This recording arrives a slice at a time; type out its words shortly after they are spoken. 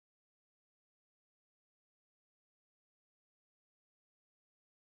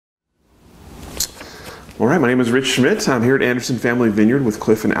All right, my name is Rich Schmidt. I'm here at Anderson Family Vineyard with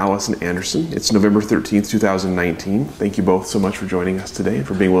Cliff and Allison Anderson. It's November 13th, 2019. Thank you both so much for joining us today and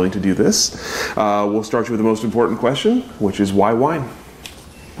for being willing to do this. We'll start you with the most important question, which is why wine?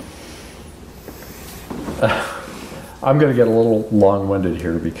 I'm going to get a little long-winded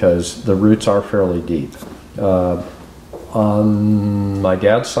here because the roots are fairly deep. On my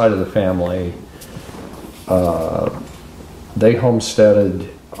dad's side of the family, they homesteaded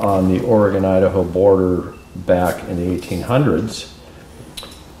on the Oregon-Idaho border back in the 1800s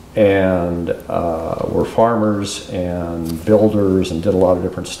and were farmers and builders and did a lot of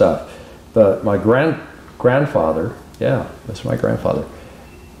different stuff. But my grandfather, that's my grandfather,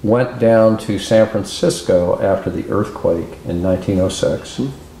 went down to San Francisco after the earthquake in 1906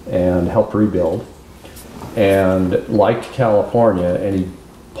 and helped rebuild and liked California, and he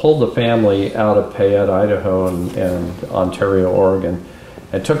pulled the family out of Payette, Idaho and Ontario, Oregon,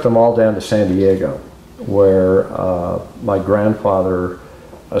 and took them all down to San Diego, where my grandfather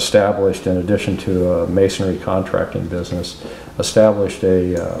established, in addition to a masonry contracting business, established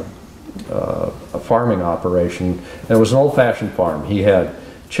a farming operation. And it was an old-fashioned farm. He had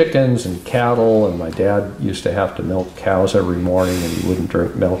chickens and cattle, and my dad used to have to milk cows every morning, and he wouldn't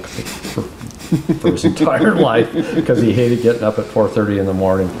drink milk for his entire life because he hated getting up at 4:30 in the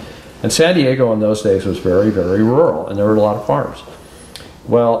morning. And San Diego in those days was very, very rural, and there were a lot of farms.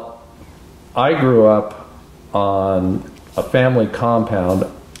 Well, I grew up on a family compound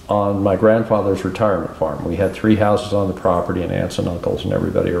on my grandfather's retirement farm. We had 3 houses on the property and aunts and uncles and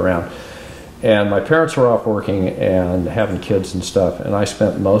everybody around. And my parents were off working and having kids and stuff, and I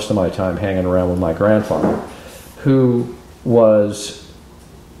spent most of my time hanging around with my grandfather, who was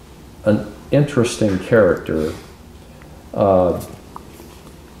an interesting character.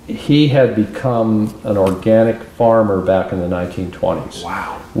 He had become an organic farmer back in the 1920s.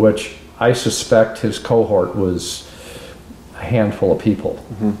 Wow. Which I suspect his cohort was a handful of people.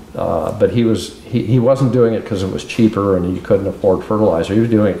 But he wasn't doing it because it was cheaper and he couldn't afford fertilizer. He was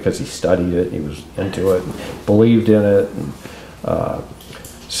doing it because he studied it, he was into it, believed in it. And,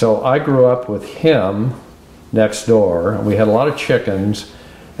 so I grew up with him next door, and we had a lot of chickens,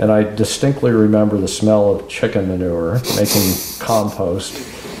 and I distinctly remember the smell of chicken manure, making compost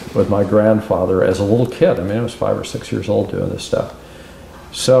with my grandfather as a little kid. I mean, I was 5 or 6 years old doing this stuff.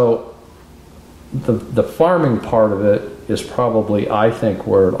 So the farming part of it is probably, I think,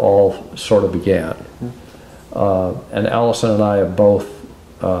 where it all sort of began. And Allison and I have both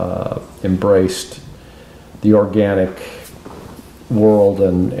embraced the organic world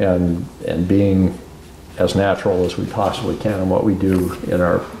and being as natural as we possibly can in what we do in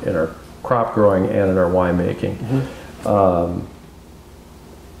our crop growing and in our winemaking.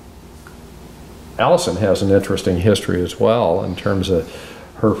 Allison has an interesting history as well in terms of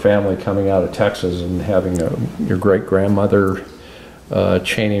her family coming out of Texas and having your great-grandmother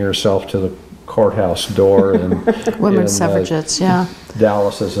chaining herself to the courthouse door and women's suffragettes,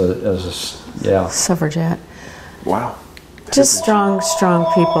 Dallas as a suffragette. Wow. Just strong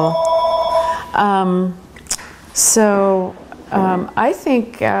people. I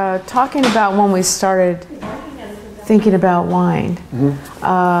think talking about when we started thinking about wine,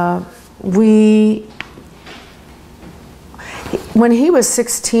 when he was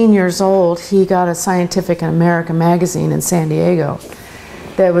 16 years old, he got a Scientific American magazine in San Diego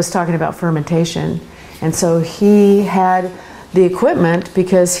that was talking about fermentation. And so he had the equipment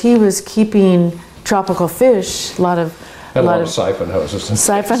because he was keeping tropical fish, a lot of siphon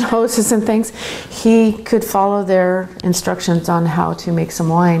hoses and things. He could follow their instructions on how to make some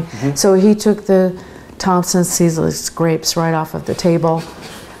wine. So he took the Thompson seedless grapes right off of the table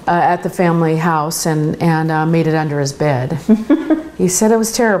at the family house and made it under his bed. He said it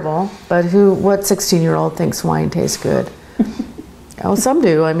was terrible, but what 16-year-old thinks wine tastes good? Oh, some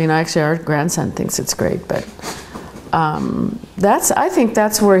do. I mean, actually, our grandson thinks it's great, but I think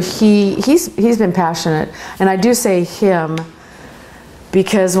that's where he's been passionate. And I do say him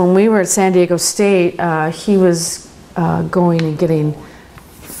because when we were at San Diego State, he was going and getting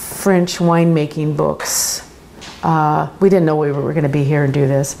French winemaking books. We didn't know we were going to be here and do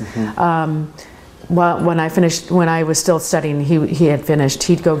this. When I was still studying, he had finished.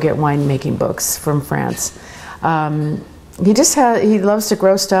 He'd go get winemaking books from France. He loves to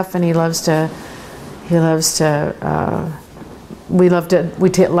grow stuff, and we love to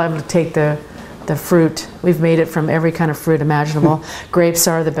take the fruit. We've made it from every kind of fruit imaginable. Grapes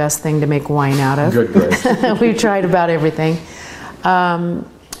are the best thing to make wine out of. Good grapes. We've tried about everything. And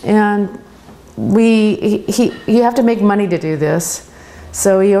you have to make money to do this.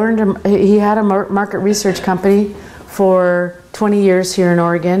 So he had a market research company for 20 years here in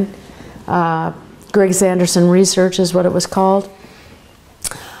Oregon. Griggs Anderson Research is what it was called.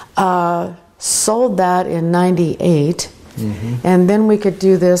 Sold that in '98, and then we could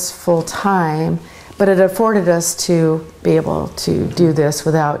do this full time, but it afforded us to be able to do this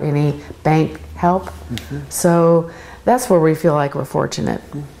without any bank help. So that's where we feel like we're fortunate.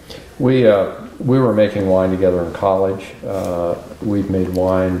 We were making wine together in college. We've made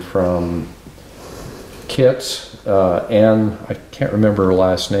wine from kits. Anne, I can't remember her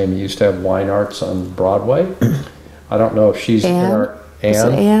last name. He used to have Wine Arts on Broadway. I don't know if she's in our...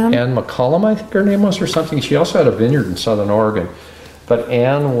 Anne McCollum, I think her name was, or something. She also had a vineyard in Southern Oregon. But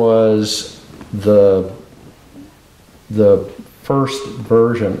Anne was the first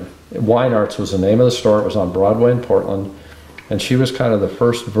version. Wine Arts was the name of the store. It was on Broadway in Portland. And she was kind of the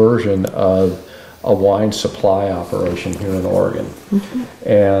first version of a wine supply operation here in Oregon.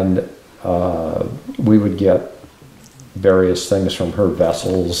 And we would get various things from her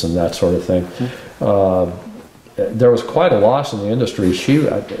vessels and that sort of thing. There was quite a loss in the industry. She,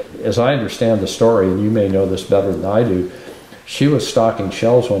 as I understand the story, and you may know this better than I do, she was stocking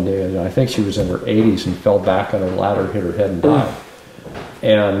shelves one day, and I think she was in her 80s and fell back on a ladder, hit her head, and died.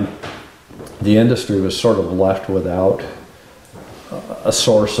 And the industry was sort of left without a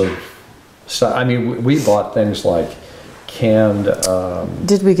source of stuff. I mean, we bought things like canned...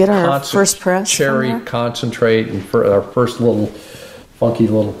 Did we get our first press? Cherry concentrate, and our first little funky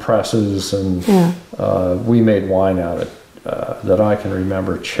little presses, and we made wine out of it that I can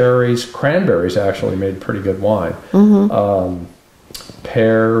remember. Cherries, cranberries actually made pretty good wine.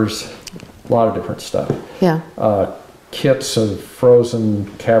 Pears, a lot of different stuff. Kits of frozen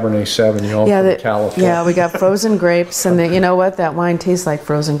Cabernet Sauvignon from California. Yeah, we got frozen grapes, and you know what? That wine tastes like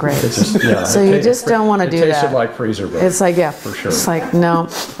frozen grapes. So you just don't want to do that. It tasted like freezer grapes. It's like, yeah, for sure. It's like, no.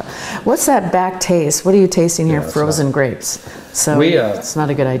 What's that back taste? What are you tasting here? Frozen grapes. So it's not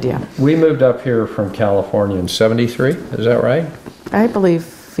a good idea. We moved up here from California in '73. Is that right? I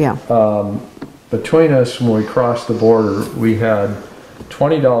believe, yeah. Between us, when we crossed the border, we had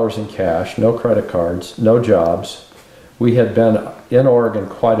 $20 in cash, no credit cards, no jobs. We had been in Oregon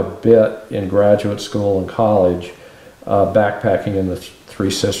quite a bit in graduate school and college, backpacking in the Three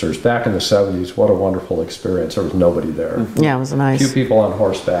Sisters. Back in the '70s, what a wonderful experience. There was nobody there. Yeah, it was nice. A few people on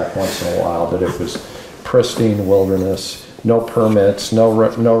horseback once in a while, but it was pristine wilderness, no permits, no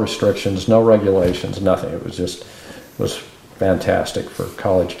restrictions, no regulations, nothing. It was fantastic for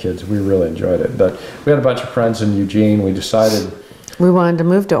college kids. We really enjoyed it. But we had a bunch of friends in Eugene. We decided we wanted to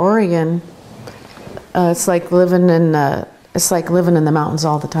move to Oregon. It's like living in the mountains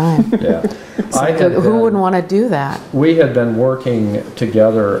all the time. Yeah, who wouldn't want to do that? We had been working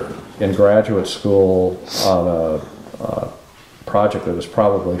together in graduate school on a project that was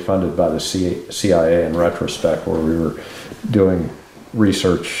probably funded by the CIA in retrospect, where we were doing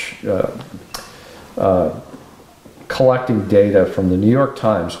research, collecting data from the New York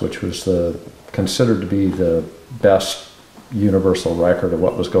Times, which was considered to be the best universal record of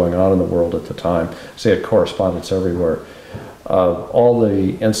what was going on in the world at the time. So they had correspondents everywhere. All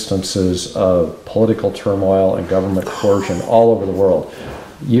the instances of political turmoil and government coercion all over the world.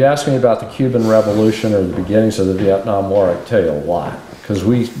 You asked me about the Cuban Revolution or the beginnings of the Vietnam War, I can tell you a lot, because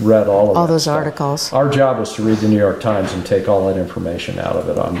we read all those stuff. Articles. Our job was to read the New York Times and take all that information out of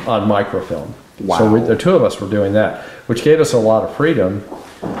it on microfilm. Wow. So the two of us were doing that, which gave us a lot of freedom,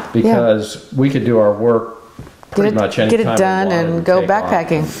 because we could do our work pretty much any time get it done and go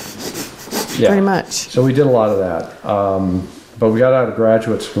backpacking. Pretty much. So we did a lot of that. But we got out of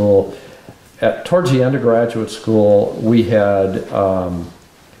graduate school. Towards the end of graduate school, we had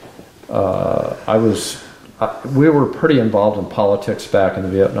we were pretty involved in politics back in the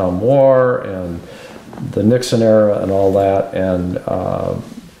Vietnam War and the Nixon era and all that. And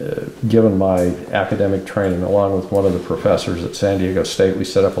given my academic training, along with one of the professors at San Diego State, we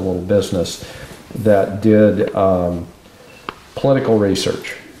set up a little business that did political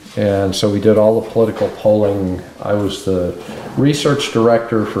research. And so we did all the political polling. I was the research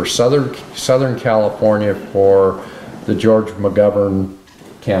director for Southern California for the George McGovern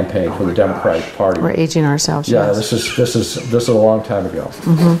campaign for the Democratic Party. We're aging ourselves. Yeah, yes. this is a long time ago.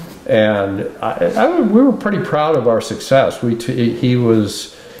 And we were pretty proud of our success. He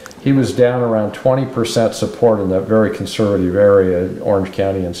was down around 20% support in that very conservative area, Orange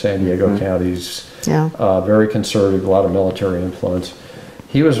County and San Diego counties. Very conservative, a lot of military influence.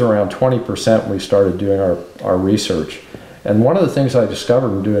 He was around 20% when we started doing our research. And one of the things I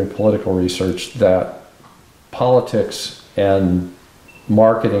discovered in doing political research, that politics and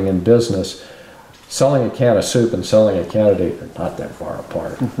marketing and business, selling a can of soup and selling a candidate are not that far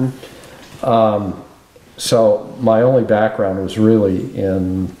apart. So my only background was really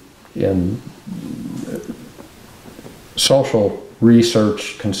in social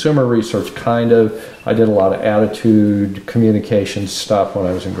research, consumer research, kind of. I did a lot of attitude communication stuff when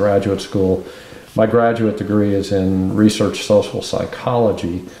I was in graduate school. My graduate degree is in research social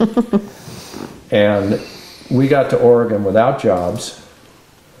psychology. And we got to Oregon without jobs.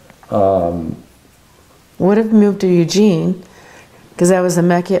 Would have moved to Eugene, because that was the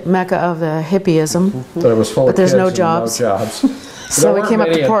mecca of the hippieism. But it was full of there's kids no and jobs. no jobs. So we came up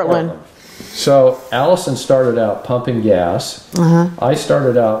to Portland. So Allison started out pumping gas. I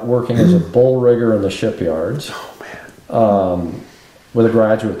started out working as a bull rigger in the shipyards. With a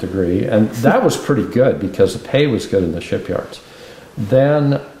graduate degree, and that was pretty good because the pay was good in the shipyards.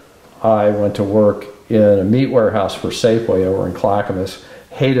 Then I went to work in a meat warehouse for Safeway over in Clackamas.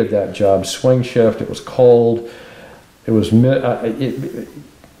 Hated that job. Swing shift. It was cold. It was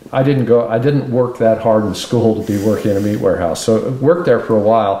I didn't work that hard in school to be working in a meat warehouse. So I worked there for a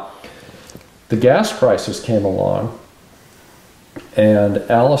while. The gas prices came along, and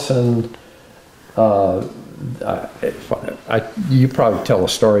Allison. You probably tell a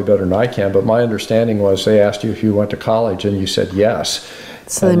story better than I can, but my understanding was they asked you if you went to college, and you said yes.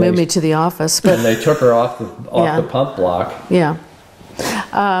 So they moved me to the office, but and they took her off the pump block. Yeah,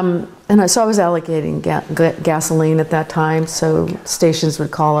 and so I was allocating gasoline at that time. So stations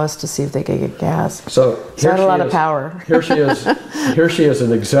would call us to see if they could get gas. So I had a lot of power. Here she is. Here she is,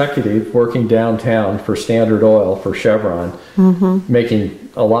 an executive working downtown for Standard Oil for Chevron, making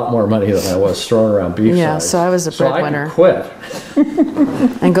a lot more money than I was throwing around beef. Yeah, so I was a breadwinner. So I could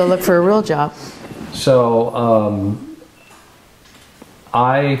quit and go look for a real job. So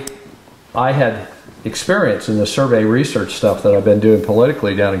I had experience in the survey research stuff that I've been doing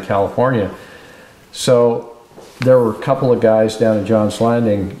politically down in California. So there were a couple of guys down in Johns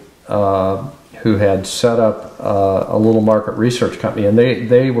Landing who had set up a little market research company, and they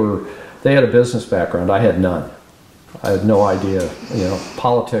had a business background. I had none. I had no idea,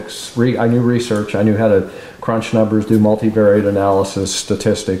 politics. I knew research. I knew how to crunch numbers, do multivariate analysis,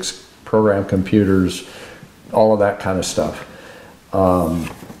 statistics, program computers, all of that kind of stuff.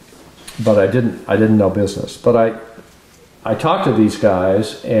 But I didn't know business. But I talked to these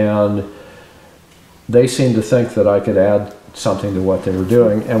guys, and they seemed to think that I could add something to what they were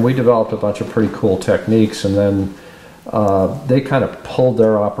doing, and we developed a bunch of pretty cool techniques. And then they kind of pulled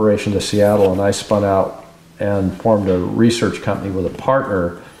their operation to Seattle, and I spun out and formed a research company with a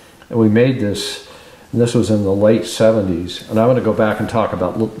partner, and we made this. And this was in the late 70s, and I'm going to go back and talk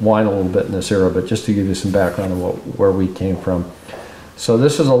about wine a little bit in this era, but just to give you some background on where we came from. So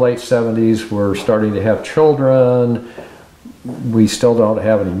this is the late 70s. We're starting to have children. We still don't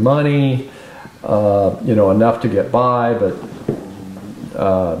have any money, enough to get by, but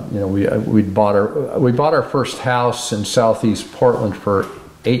we bought our first house in Southeast Portland for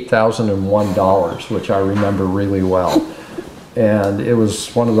 $8,001, which I remember really well. And it was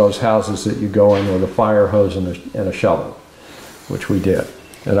one of those houses that you go in with a fire hose and a shovel, which we did.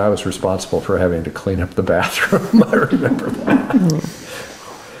 And I was responsible for having to clean up the bathroom. I remember that.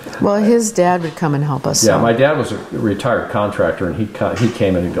 Well, his dad would come and help us. Yeah, my dad was a retired contractor, and he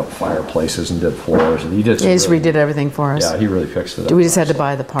came in and built fireplaces and did floors, and he did. He just redid everything for us. Yeah, he really fixed it up. We just had to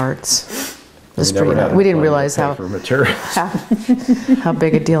buy the parts. We didn't realize how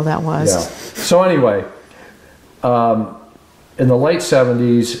big a deal that was. Yeah. So anyway, in the late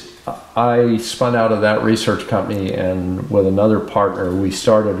 70s, I spun out of that research company, and with another partner, we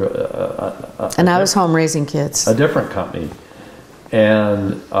started and I was home raising kids. A different company.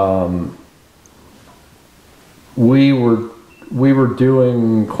 And we were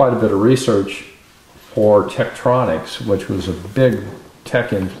doing quite a bit of research for Tektronix, which was a big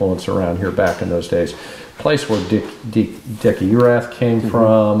tech influence around here back in those days. Place where Dickie Urath came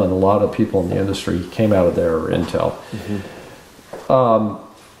from, and a lot of people in the industry came out of there, or Intel.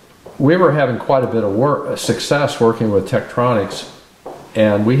 We were having quite a bit of success working with Tektronix,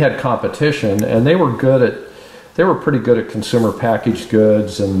 and we had competition, and they were pretty good at consumer packaged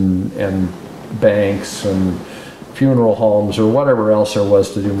goods and banks and funeral homes or whatever else there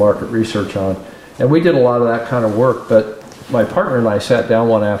was to do market research on. And we did a lot of that kind of work, but my partner and I sat down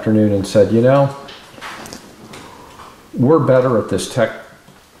one afternoon and said, we're better at this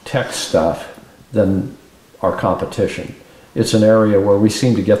tech stuff than our competition. It's an area where we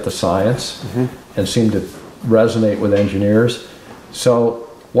seem to get the science and seem to resonate with engineers. So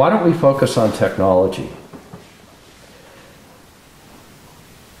why don't we focus on technology?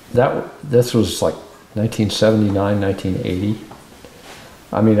 This was like 1979, 1980.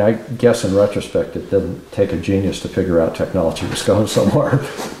 I mean, I guess in retrospect, it didn't take a genius to figure out technology was going somewhere,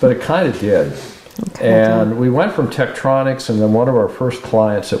 but it kind of did. And we went from Tektronix, and then one of our first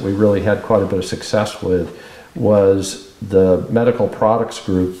clients that we really had quite a bit of success with was the medical products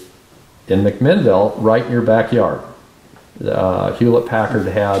group in McMinnville right in your backyard. Hewlett-Packard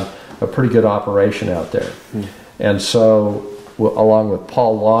had a pretty good operation out there. And so, along with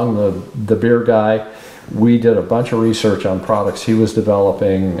Paul Long, the beer guy, we did a bunch of research on products he was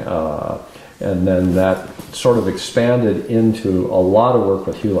developing, and then that sort of expanded into a lot of work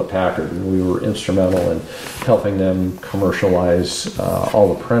with Hewlett-Packard, and we were instrumental in helping them commercialize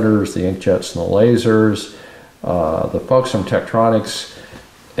all the printers, the inkjets and the lasers. The folks from Tektronix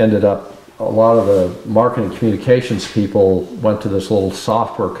ended up, a lot of the marketing communications people went to this little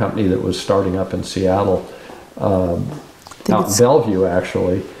software company that was starting up in Seattle, out in Bellevue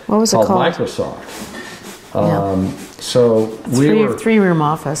actually, what was it called? Microsoft. So we were three-room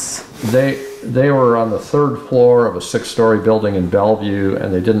office. They were on the 3rd floor of a 6-story building in Bellevue,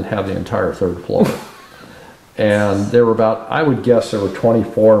 and they didn't have the entire 3rd floor. And there were about, I would guess there were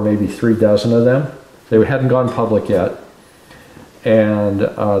 24, maybe 3 dozen of them. They hadn't gone public yet. And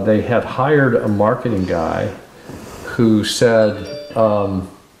they had hired a marketing guy who said,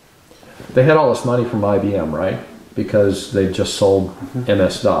 they had all this money from IBM, right? Because they just sold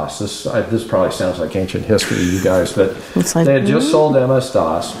MS-DOS. This probably sounds like ancient history to you guys, but they had just sold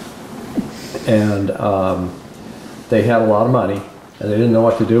MS-DOS, and they had a lot of money, and they didn't know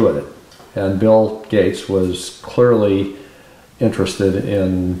what to do with it. And Bill Gates was clearly interested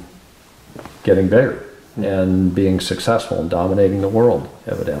in getting bigger and being successful and dominating the world,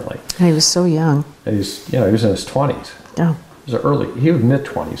 evidently. And he was so young. And he was in his 20s. Yeah. He was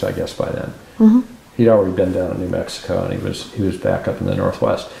mid-20s, I guess, by then. He'd already been down in New Mexico, and he was back up in the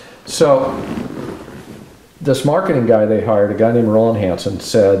Northwest. So this marketing guy they hired, a guy named Roland Hansen,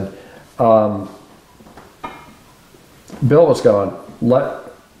 said, Bill was going,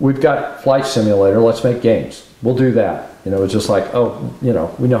 we've got Flight Simulator, let's make games. We'll do that. It's just like, we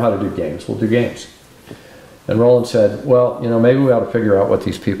know how to do games, we'll do games. And Roland said, well, maybe we ought to figure out what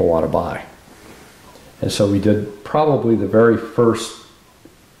these people want to buy. And so we did probably the very first,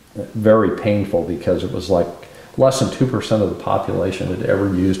 very painful, because it was like less than 2% of the population had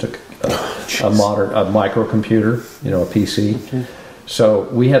ever used a microcomputer, a PC. So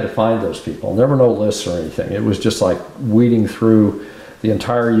we had to find those people. There were no lists or anything. It was just like weeding through the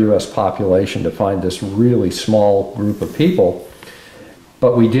entire U.S. population to find this really small group of people.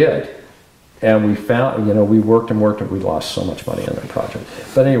 But we did. And we found, we worked and we lost so much money on that project.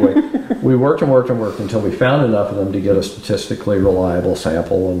 But anyway, we worked until we found enough of them to get a statistically reliable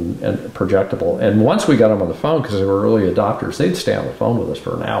sample and projectable. And once we got them on the phone, because they were early adopters, they'd stay on the phone with us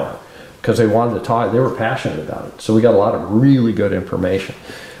for an hour because they wanted to talk. They were passionate about it. So we got a lot of really good information.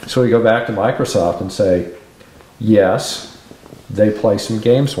 So we go back to Microsoft and say, yes, they play some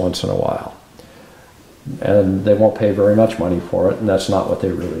games once in a while. And they won't pay very much money for it, and that's not what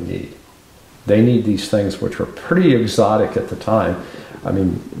they really need. They need these things which were pretty exotic at the time. I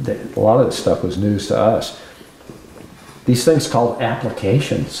mean, a lot of this stuff was news to us. These things called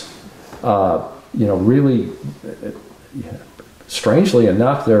applications, really, strangely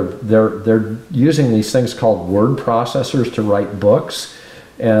enough, they're using these things called word processors to write books,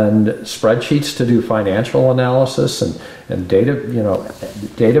 and spreadsheets to do financial analysis and data,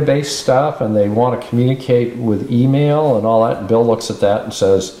 database stuff, and they want to communicate with email and all that. And Bill looks at that and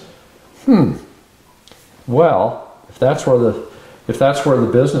says, well, if that's where the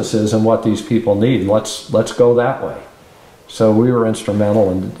business is and what these people need, let's go that way. So we were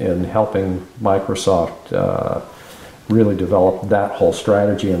instrumental in helping Microsoft really develop that whole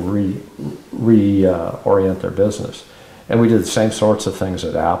strategy and reorient their business. And we did the same sorts of things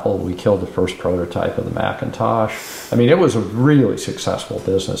at Apple. We killed the first prototype of the Macintosh. I mean, it was a really successful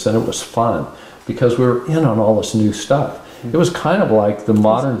business, and it was fun because we were in on all this new stuff. It was kind of like the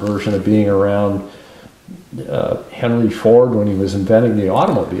modern version of being around Henry Ford when he was inventing the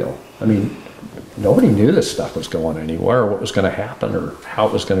automobile. I mean, nobody knew this stuff was going anywhere, what was going to happen, or how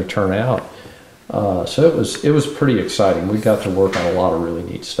it was going to turn out. So it was pretty exciting. We got to work on a lot of really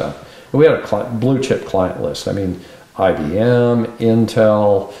neat stuff. And we had a blue chip client list. I mean, IBM,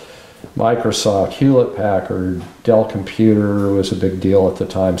 Intel, Microsoft, Hewlett-Packard, Dell Computer was a big deal at the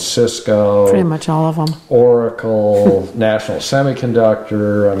time, Cisco. Pretty much all of them. Oracle, National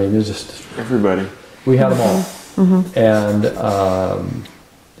Semiconductor. I mean, it was just... Everybody. We had them all. And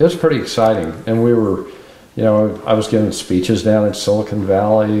it was pretty exciting. And we were, I was giving speeches down in Silicon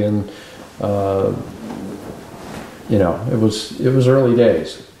Valley, and, it was early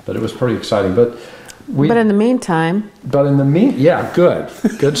days, but it was pretty exciting. But in the meantime... yeah, good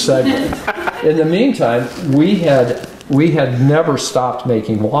segue. In the meantime, we had never stopped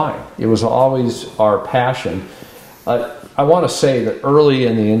making wine. It was always our passion. I want to say that early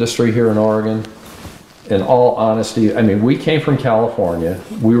in the industry here in Oregon, in all honesty, I mean, we came from California.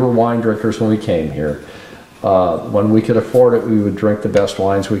 We were wine drinkers when we came here. When we could afford it, we would drink the best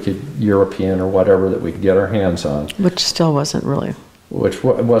wines we could, European or whatever that we could get our hands on. Which still wasn't really. Which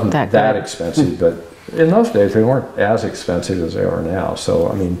wasn't that expensive, but in those days they weren't as expensive as they are now. So,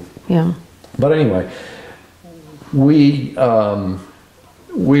 I mean, yeah. But anyway, we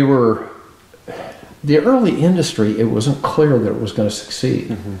were, the early industry, it wasn't clear that it was going to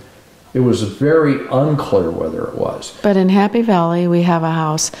succeed. It was very unclear whether it was. But in Happy Valley, we have a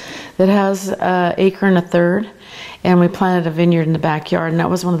house that has an acre and a third, and we planted a vineyard in the backyard, and that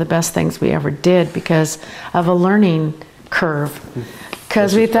was one of the best things we ever did because of a learning curve.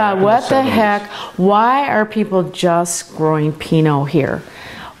 Because we thought, what the heck, why are people just growing Pinot here?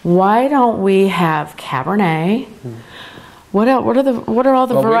 Why don't we have Cabernet? What are all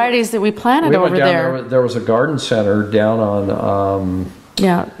the varieties that we planted over there? There was a garden center down on...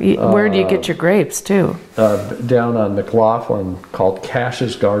 yeah, where do you get your grapes too? Down on McLaughlin, called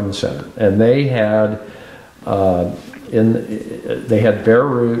Cash's Garden Center, and they had bare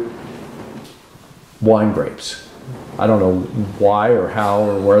root wine grapes. I don't know why or how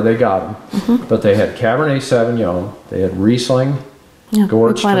or where they got them, but they had Cabernet Sauvignon, they had Riesling,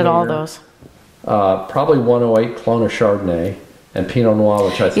 Gourds, we planted all those. Probably 108 Clone of Chardonnay and Pinot Noir,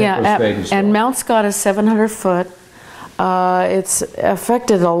 which I think was Vegas. And Mount Scott is 700 foot. It's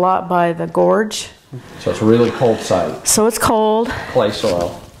affected a lot by the gorge. So it's a really cold site. So it's cold. Clay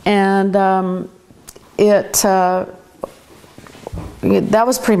soil. And that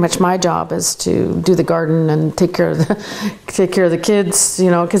was pretty much my job, is to do the garden and take care of the kids, you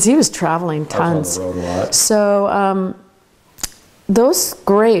know, because he was traveling tons. I was on the road a lot. So those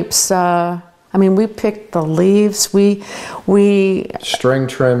grapes, I mean, we picked the leaves. We string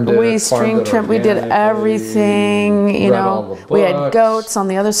trimmed it. We string trimmed. We did everything. You know, we had goats on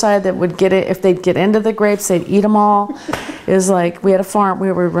the other side that would get it. If they'd get into the grapes, they'd eat them all. It was like we had a farm.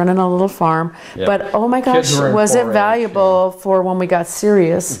 We were running a little farm. Yep. But oh my gosh, was it valuable for when we got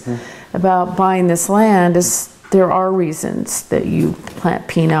serious about buying this land? There are reasons that you plant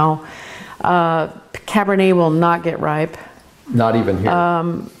Pinot. Cabernet will not get ripe. Not even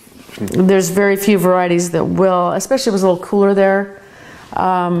here. There's very few varieties that will, especially if it was a little cooler there.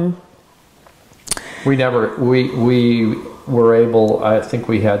 We were able, I think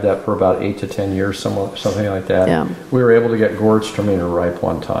we had that for about 8 to 10 years, something like that. Yeah. We were able to get Gewürztraminer ripe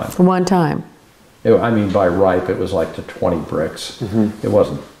one time. One time. I mean, by ripe, it was like to 20 bricks. It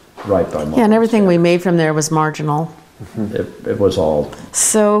wasn't ripe by much. Yeah, and everything we made from there was marginal. It was all.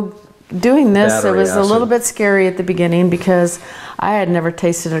 So doing this, it was acid. a little bit scary at the beginning because I had never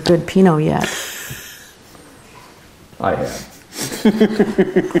tasted a good Pinot yet. I had.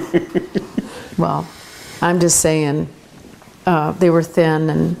 Well, I'm just saying they were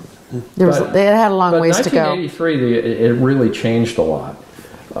thin and they had a long ways to go. But 1983, it really changed a lot.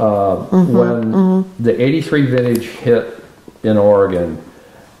 When the 83 vintage hit in Oregon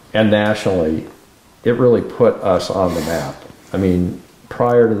and nationally, it really put us on the map. I mean,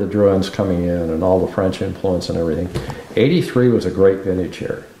 prior to the Drouhins coming in and all the French influence and everything, 83 was a great vintage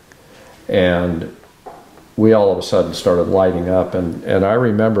here. And we all of a sudden started lighting up. And I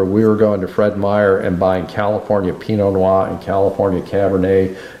remember we were going to Fred Meyer and buying California Pinot Noir and California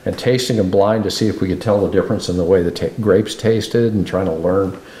Cabernet and tasting them blind to see if we could tell the difference in the way the grapes tasted and trying to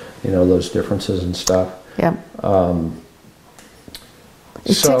learn, you know, those differences and stuff. Yep.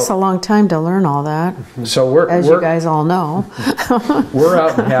 It takes a long time to learn all that, so as you guys all know. We're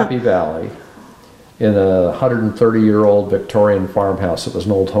out in Happy Valley in a 130-year-old Victorian farmhouse. It was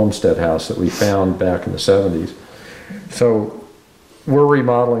an old homestead house that we found back in the 70s. So we're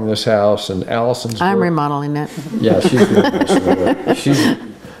remodeling this house, and Allison's... I'm remodeling it. Yeah, she's doing most of it.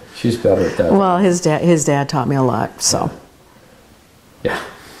 She's better at that. Well, his dad taught me a lot, so. Yeah.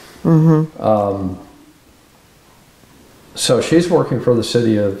 So she's working for the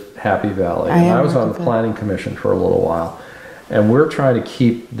city of Happy Valley, and I was on the planning commission for a little while, and we're trying to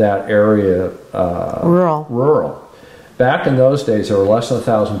keep that area rural. Back in those days, there were less than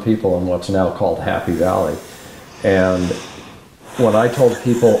 1,000 people in what's now called Happy Valley, and when I told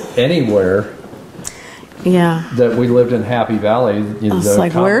people anywhere that we lived in Happy Valley, you know, the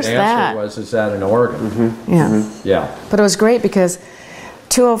like, common where's answer that? was, is that in Oregon? Yeah. But it was great because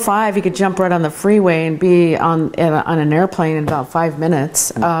 205, you could jump right on the freeway and be on an airplane in about 5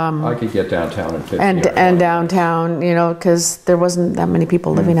 minutes. I could get downtown in 50 and downtown, you know, because there wasn't that many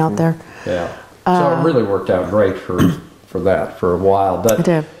people living out there. Yeah. So it really worked out great for that for a while. But it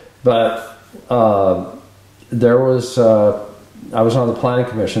did. But there was I was on the planning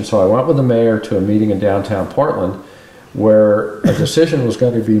commission, so I went with the mayor to a meeting in downtown Portland where a decision was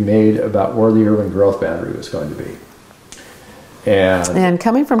going to be made about where the urban growth boundary was going to be. And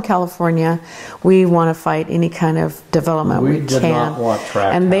coming from California, we want to fight any kind of development we did can. not want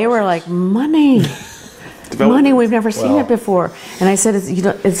tract and they houses. were like, money, money, we've never seen it before. And I said,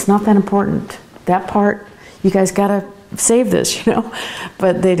 it's not that important. That part, you guys got to save this, you know.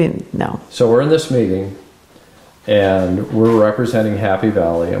 But they didn't know. So we're in this meeting, and we're representing Happy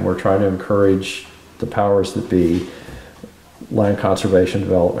Valley, and we're trying to encourage the powers that be, Land Conservation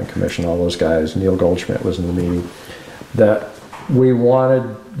Development Commission, all those guys. Neil Goldschmidt was in the meeting. That we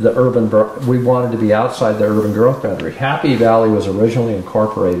wanted to be outside the urban growth boundary. Happy Valley was originally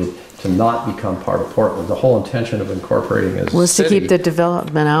incorporated to not become part of Portland. The whole intention of incorporating as was to keep the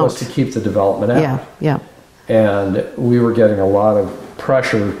development out. Was to keep the development out. Yeah, yeah. And we were getting a lot of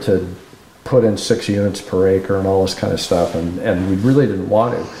pressure to put in 6 units per acre and all this kind of stuff, and we really didn't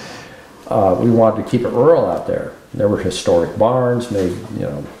want to. We wanted to keep it rural out there. There were historic barns made, you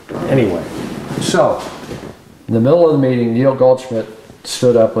know, anyway. So, in the middle of the meeting, Neil Goldschmidt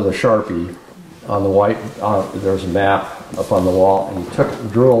stood up with a Sharpie on the white, there's a map up on the wall, and he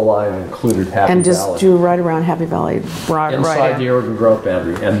drew a line and included Happy Valley. And just drew right around Happy Valley. Inside the urban growth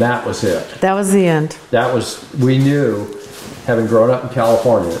boundary, and that was it. That was the end. We knew, having grown up in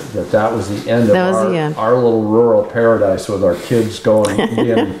California, that was the end of our little rural paradise with our kids going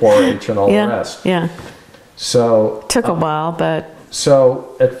in 4-H and all the rest. Yeah. So took a while, but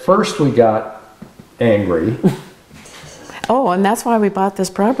so at first we got angry. Oh, and that's why we bought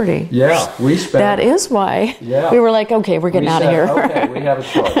this property. Yeah, we spent. That is why. Yeah. We were like, okay, we're getting out of here. Okay, we have a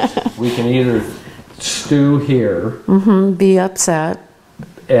choice. We can either stew here, be upset,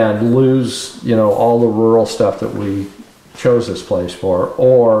 and lose, you know, all the rural stuff that we chose this place for,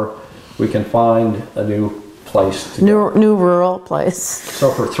 or we can find a new place to go. New rural place.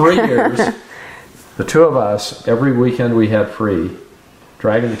 So for 3 years, the two of us, every weekend we had free,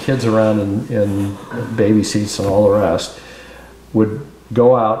 dragging the kids around in baby seats and all the rest, would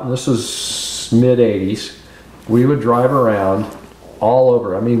go out, and this was mid-'80s, we would drive around all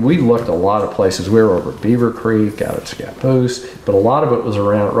over. I mean, we looked a lot of places. We were over Beaver Creek, out at Scappoose, but a lot of it was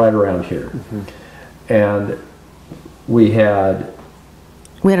right around here. And we had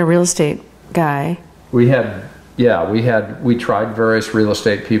a real estate guy. We tried various real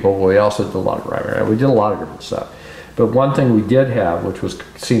estate people. We also did a lot of driving around. We did a lot of different stuff. But one thing we did have, which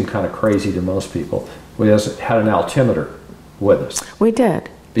seemed kind of crazy to most people, we had an altimeter with us. We did,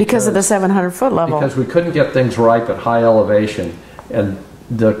 because of the 700-foot level. Because we couldn't get things ripe at high elevation, and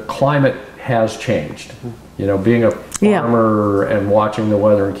the climate has changed. You know, being a farmer and watching the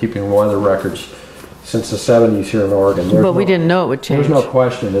weather and keeping weather records since the 70s here in Oregon. But we didn't know it would change. There's no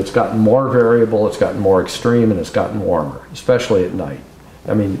question. It's gotten more variable, it's gotten more extreme, and it's gotten warmer, especially at night.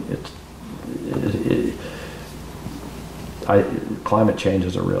 I mean, climate change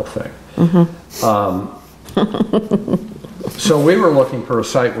is a real thing. So we were looking for a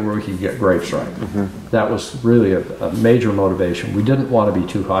site where we could get grapes ripe. That was really a major motivation. We didn't want to be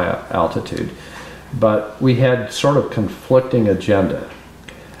too high altitude, but we had sort of conflicting agenda.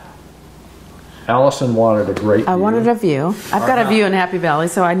 Allison wanted a great view. I wanted a view. I've got a view in Happy Valley,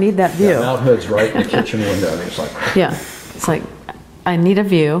 so I need that view. Yeah, Mount Hood's right in the kitchen window. And it's like, yeah, it's like, I need a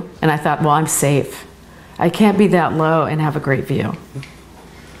view, and I thought, well, I'm safe. I can't be that low and have a great view.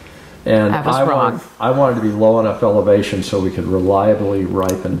 And I was wrong. I wanted to be low enough elevation so we could reliably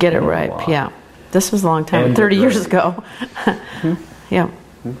ripen. Get it ripe, yeah. This was a long time, 30 years ago. Yeah.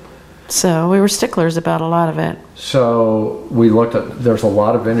 So we were sticklers about a lot of it. So we looked at, there's a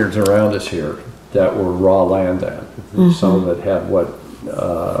lot of vineyards around us here that were raw land then. Some that had what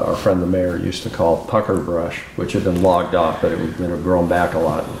our friend the mayor used to call pucker brush, which had been logged off, but it had grown back a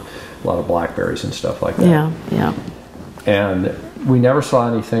lot of blackberries and stuff like that. Yeah, yeah. And we never saw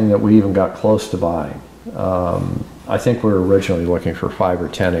anything that we even got close to buying. I think we were originally looking for 5 or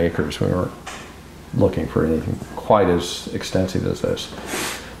 10 acres. We weren't looking for anything quite as extensive as this.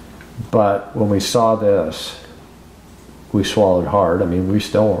 But when we saw this, we swallowed hard. I mean, we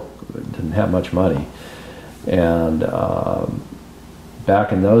still didn't have much money. And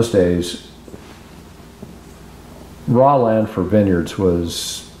back in those days, raw land for vineyards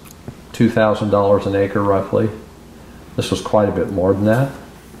was $2,000 an acre roughly. This was quite a bit more than that.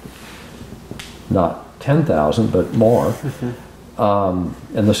 Not 10,000, but more. And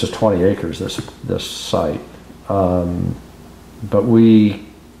this is 20 acres, this site. But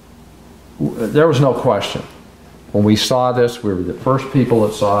there was no question. When we saw this, we were the first people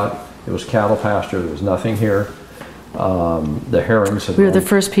that saw it. It was cattle pasture, there was nothing here. The herrings. We were the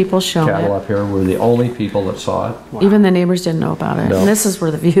first people shown cattle it. up here. We were the only people that saw it. Wow. Even the neighbors didn't know about it. No. And this is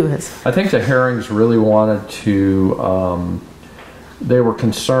where the view is. I think the herrings really wanted to, they were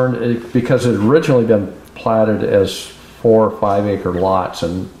concerned because it had originally been platted as 4 or 5 acre lots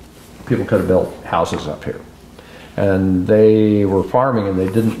and people could have built houses up here. And they were farming and they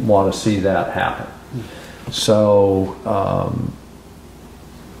didn't want to see that happen. So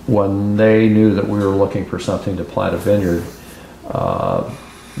when they knew that we were looking for something to plant a vineyard,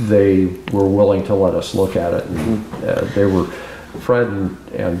 they were willing to let us look at it. And, they were, Fred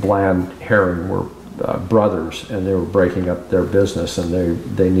and Bland Herring were brothers, and they were breaking up their business, and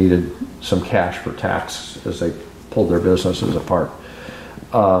they needed some cash for tax as they pulled their businesses apart,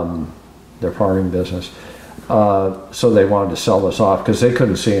 their farming business. So they wanted to sell this off because they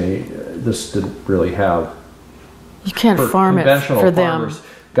couldn't see any, this didn't really have. You can't farm it for them.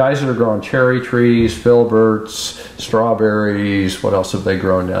 Guys that are growing cherry trees, filberts, strawberries, what else have they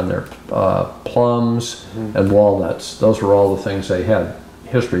grown down there? Plums and walnuts. Those were all the things they had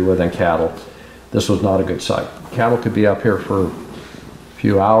history with, and cattle. This was not a good site. Cattle could be up here for a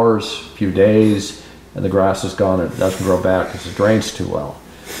few hours, a few days, and the grass is gone. It doesn't grow back because it drains too well.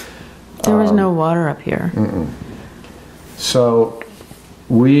 There was no water up here. So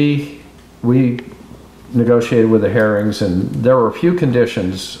we negotiated with the Herrings, and there were a few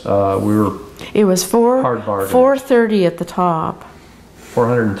conditions. It was hard bargain. 430 at the top.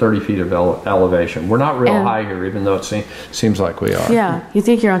 430 feet of elevation. We're not real high here, even though it seems like we are. Yeah, you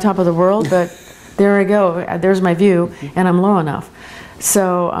think you're on top of the world, but there I go. There's my view, and I'm low enough.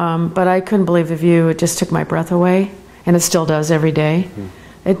 So, but I couldn't believe the view. It just took my breath away, and it still does every day.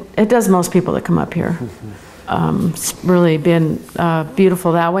 It does most people that come up here. It's really been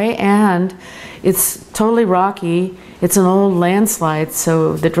beautiful that way, and it's totally rocky. It's an old landslide,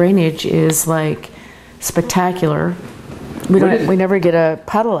 so the drainage is like spectacular. We never get a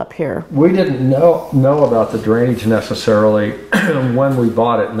puddle up here. We didn't know about the drainage necessarily when we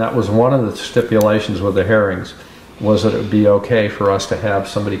bought it, and that was one of the stipulations with the Herrings, was that it would be okay for us to have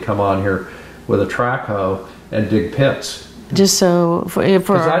somebody come on here with a track hoe and dig pits. Just so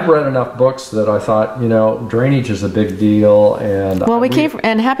because I'd read enough books that I thought, drainage is a big deal, and well, we came from,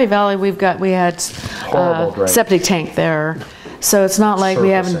 and Happy Valley. We had septic tank there, so it's not like we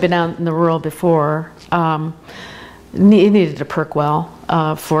haven't been out in the rural before. It needed to perk well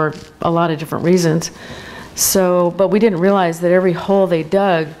for a lot of different reasons. So, but we didn't realize that every hole they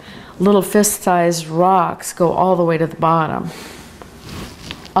dug, little fist-sized rocks go all the way to the bottom.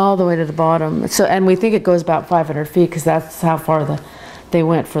 All the way to the bottom. So, and we think it goes about 500 feet because that's how far they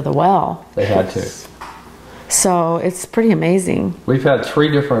went for the well. They had to. So it's pretty amazing. We've had 3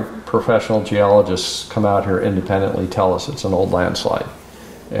 different professional geologists come out here independently tell us it's an old landslide,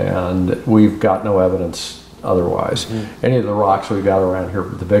 and we've got no evidence otherwise. Any of the rocks we got around here,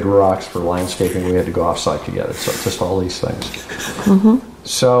 the bigger rocks for landscaping, we had to go off-site to get it. So just all these things.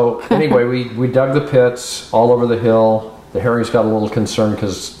 So anyway, we dug the pits all over the hill. The Herrings got a little concerned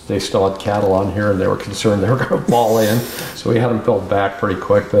because they still had cattle on here, and they were concerned they were going to fall in. So we had them filled back pretty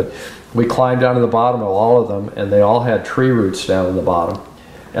quick. But we climbed down to the bottom of all of them, and they all had tree roots down in the bottom,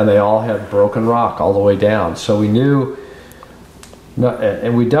 and they all had broken rock all the way down. So we knew.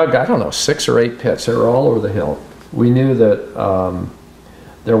 And we dug, I don't know, 6 or 8 pits. They were all over the hill. We knew that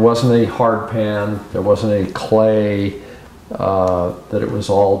there wasn't any hard pan, there wasn't any clay, that it was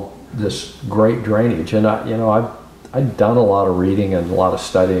all this great drainage. And I'd done a lot of reading and a lot of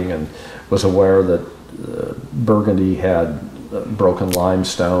studying, and was aware that Burgundy had broken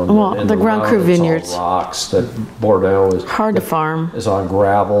limestone. Well, the Grand Cru vineyards, rocks. That Bordeaux is hard to farm. Is on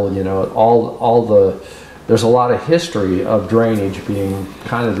gravel. There's a lot of history of drainage being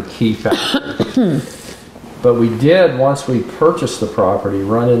kind of the key factor. But we did, once we purchased the property,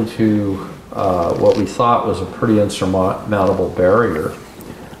 run into what we thought was a pretty insurmountable barrier.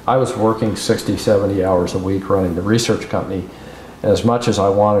 I was working 60, 70 hours a week running the research company. As much as I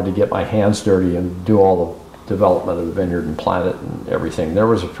wanted to get my hands dirty and do all the development of the vineyard and plant it and everything, there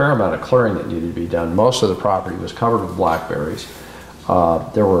was a fair amount of clearing that needed to be done. Most of the property was covered with blackberries.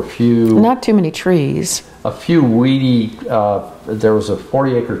 There were a few... Not too many trees. A few weedy... there was a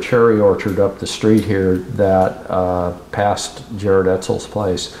 40-acre cherry orchard up the street here that past Jared Etzel's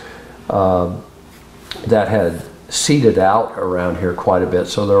place that had seeded out around here quite a bit.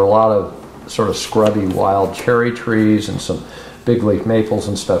 So there were a lot of sort of scrubby wild cherry trees and some big leaf maples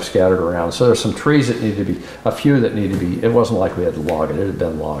and stuff scattered around. So there's some trees that need to be... A few that need to be... It wasn't like we had to log it. It had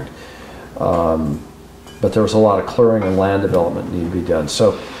been logged. But there was a lot of clearing and land development needed to be done.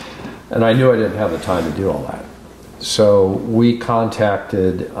 So, and I knew I didn't have the time to do all that. So we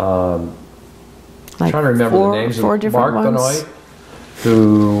contacted like trying to remember the names four of different Mark ones. Benoit,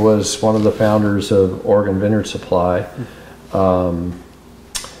 who was one of the founders of Oregon Vineyard Supply.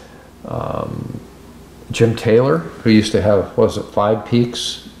 Jim Taylor, who used to have, was it Five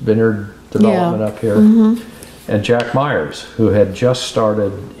Peaks Vineyard Development up here, and Jack Myers, who had just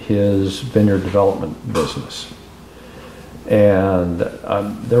started his vineyard development business. And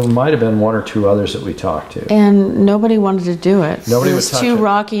there might have been one or two others that we talked to. And nobody wanted to do it. Nobody It would was touch too it.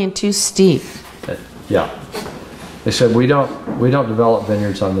 rocky and too steep. Yeah. They said, we don't develop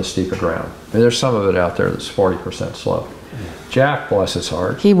vineyards on this steep of ground. I mean, there's some of it out there that's 40% slope. Jack, bless his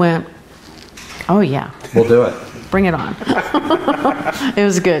heart, He went, oh yeah, we'll do it. bring it on. It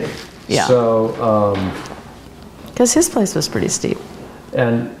was good. Yeah. So, Because his place was pretty steep.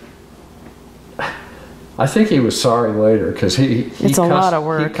 and I think he was sorry later because It's a lot of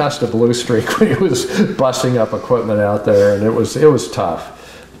work. He cussed a blue streak when he was busting up equipment out there, and it was tough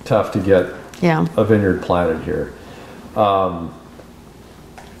to get Yeah. a vineyard planted here.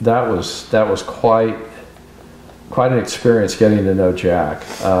 That was quite an experience getting to know Jack.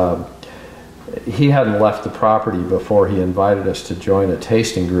 He hadn't left the property before he invited us to join a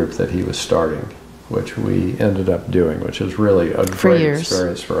tasting group that he was starting, which we ended up doing, which is really a great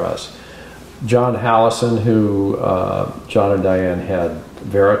experience for us. John Hallison, who John and Diane had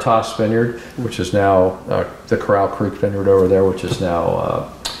Veritas Vineyard, which is now the Corral Creek Vineyard over there, which is now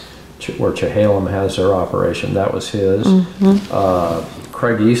where Chehalem has their operation. That was his.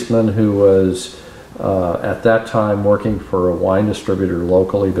 Craig Eastman, who was at that time working for a wine distributor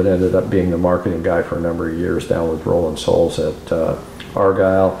locally, but ended up being the marketing guy for a number of years down with Roland Souls at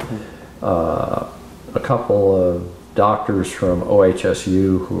Argyle. A couple of doctors from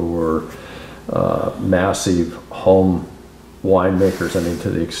OHSU who were massive home winemakers. I mean, to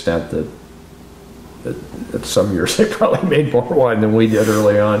the extent that at some years they probably made more wine than we did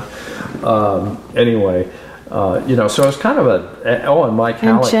early on. Anyway, so it's kind of and Mike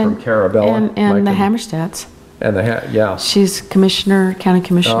Halleck from Carabella. And the Hammerstadts. And yeah. She's county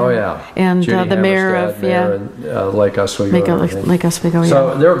commissioner. Oh yeah. And Judy the mayor Hammerstad, of, and Lake Oswego. Lake Oswego,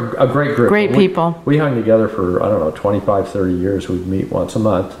 So they're a great group. Great people. We hung together for, I don't know, 25, 30 years. We'd meet once a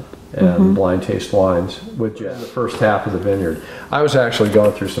month and blind taste wines with Jeff. The first half of the vineyard. I was actually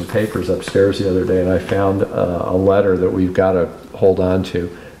going through some papers upstairs the other day, and I found a letter that we've got to hold on to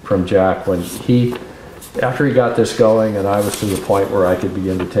from Jack when after he got this going and I was to the point where I could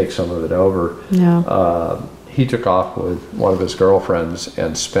begin to take some of it over. Yeah. He took off with one of his girlfriends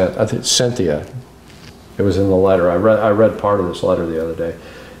and spent, I think Cynthia, it was in the letter. I read part of this letter the other day.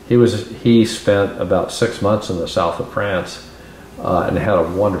 He spent about 6 months in the south of France and had a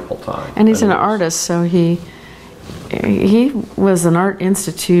wonderful time. And he's an artist, so he was an art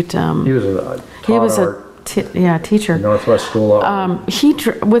institute. He was a teacher. Northwest School of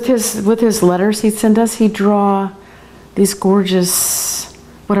with his letters he'd send us, he'd draw these gorgeous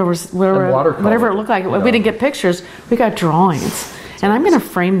whatever it looked like. We didn't get pictures. We got drawings, and I'm going to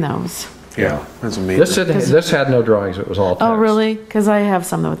frame those. Yeah, that's amazing. This had no drawings. It was all text. Oh, really? Because I have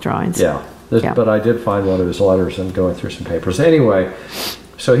some with drawings. Yeah. But I did find one of his letters and going through some papers. Anyway,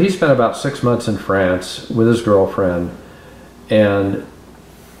 so he spent about 6 months in France with his girlfriend, and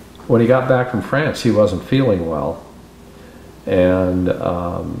when he got back from France, he wasn't feeling well, and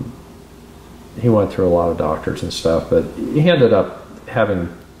he went through a lot of doctors and stuff, but he ended up having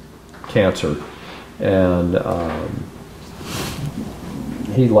cancer, and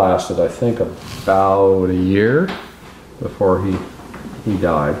he lasted, I think, about a year before he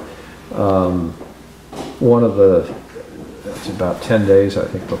died. It's about 10 days, I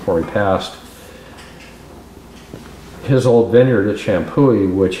think, before he passed. His old vineyard at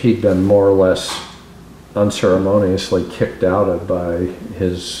Champoux, which he'd been more or less unceremoniously kicked out of by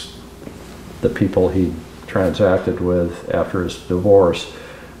the people he transacted with after his divorce,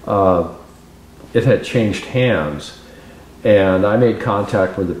 it had changed hands. And I made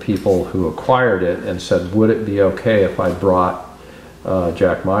contact with the people who acquired it and said, would it be okay if I brought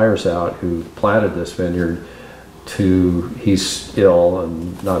Jack Myers out, who planted this vineyard, he's ill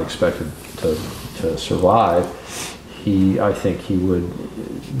and not expected to survive. I think he would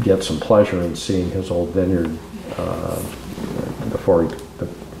get some pleasure in seeing his old vineyard before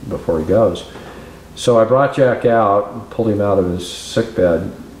he goes. So I brought Jack out, pulled him out of his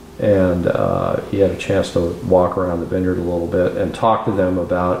sickbed, and he had a chance to walk around the vineyard a little bit and talk to them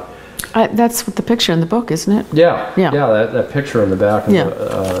about. That's what the picture in the book, isn't it? Yeah. That picture in the back of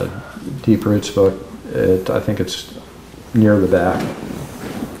the Deep Roots book. I think it's near the back.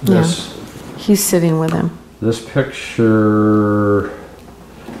 He's sitting with him. This picture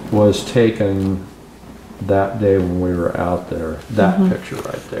was taken that day when we were out there. That picture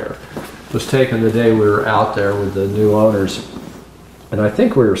right there. was taken the day we were out there with the new owners, and I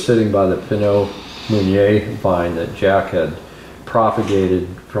think we were sitting by the Pinot Meunier vine that Jack had propagated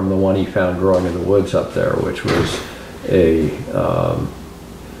from the one he found growing in the woods up there, which was a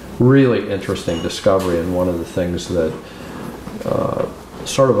really interesting discovery, and one of the things that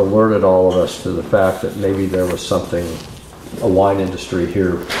sort of alerted all of us to the fact that maybe there was something, a wine industry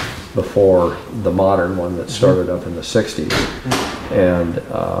here before the modern one that started up in the 60s. And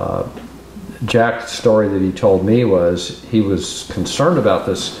Jack's story that he told me was he was concerned about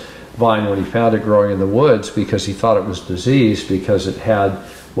this vine when he found it growing in the woods because he thought it was diseased because it had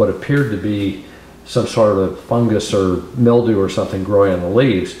what appeared to be some sort of fungus or mildew or something growing on the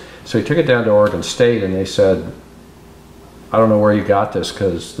leaves. So he took it down to Oregon State and they said, I don't know where you got this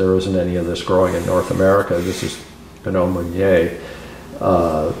because there isn't any of this growing in North America. This is Pinot Meunier,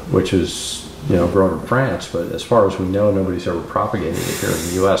 which is, you know, grown in France, but as far as we know, nobody's ever propagated it here in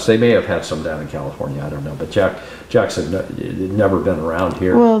the U.S. They may have had some down in California, I don't know, but Jack said it had never been around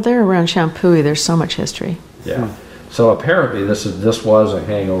here. Well, they're around Champouy. There's so much history. Yeah. So apparently this was a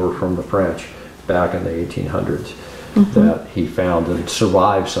hangover from the French back in the 1800s that he found and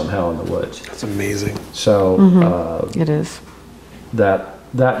survived somehow in the woods. That's amazing. So It is. That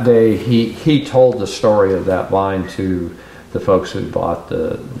day he told the story of that vine to the folks who bought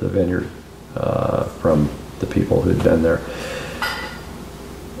the vineyard from the people who'd been there.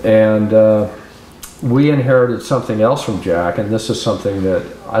 And we inherited something else from Jack, and this is something that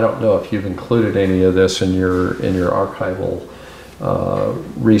I don't know if you've included any of this in your archival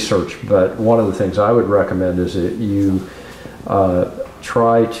research, but one of the things I would recommend is that you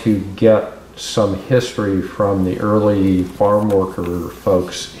try to get some history from the early farm worker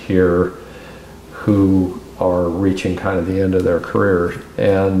folks here who are reaching kind of the end of their career.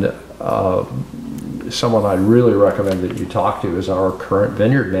 And someone I'd really recommend that you talk to is our current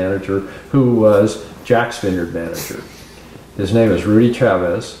vineyard manager, who was Jack's vineyard manager. His name is Rudy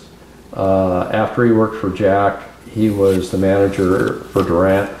Chavez. After he worked for Jack, he was the manager for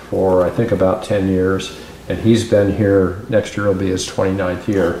Durant for I think about 10 years, and he's been here. Next year will be his 29th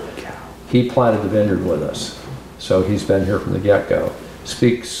year. He planted the vineyard with us, so he's been here from the get-go.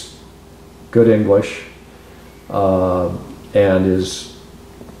 Speaks good English, and is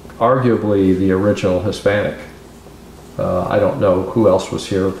arguably the original Hispanic. I don't know who else was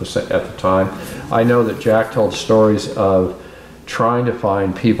here at the time. I know that Jack told stories of trying to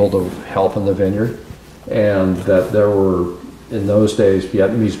find people to help in the vineyard, and that there were, in those days,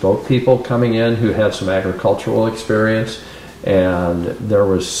 Vietnamese boat people coming in who had some agricultural experience, and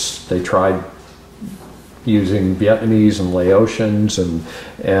they tried using Vietnamese and Laotians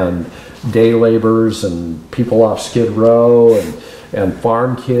and day laborers and people off Skid Row and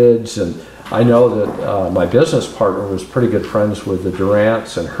farm kids. And I know that my business partner was pretty good friends with the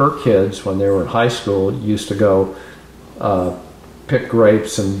Durants, and her kids, when they were in high school, used to go pick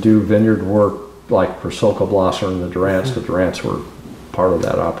grapes and do vineyard work like for Silke Blosser and the Durants. The Durants were part of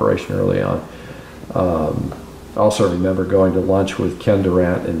that operation early on. I also remember going to lunch with Ken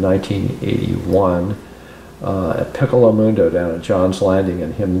Durant in 1981 at Piccolo Mundo down at John's Landing,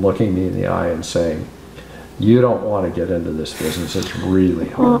 and him looking me in the eye and saying, "You don't want to get into this business. It's really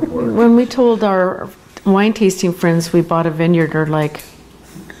hard work." When we told our wine tasting friends we bought a vineyard, they're like,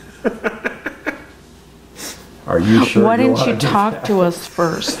 "Are you sure? Why didn't you talk to us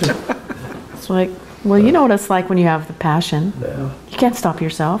first?" It's like, well, you know what it's like when you have the passion. Yeah. You can't stop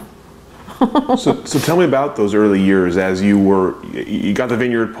yourself. So tell me about those early years as you got the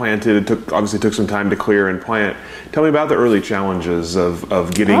vineyard planted. It obviously took some time to clear and plant. Tell me about the early challenges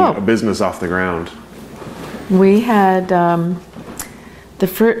of getting a business off the ground. We had the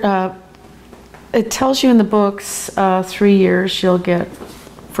fruit. It tells you in the books 3 years you'll get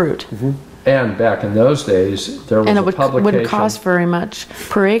fruit. And back in those days, there was And a it publication. wouldn't cost very much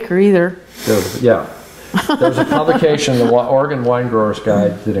per acre either. There's a publication, the Oregon Wine Growers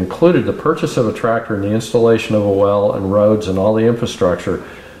Guide, that included the purchase of a tractor and the installation of a well and roads and all the infrastructure.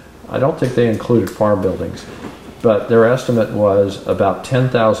 I don't think they included farm buildings, but their estimate was about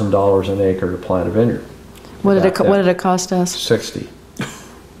 $10,000 an acre to plant a vineyard. What did it cost us? 60.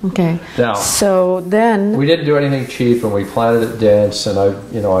 Okay. Now, so then we didn't do anything cheap, and we planted it dense, and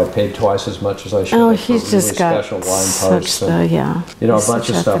I paid twice as much as I should. Oh, have he's for just really got special wine such posts the and, yeah. a He's bunch of such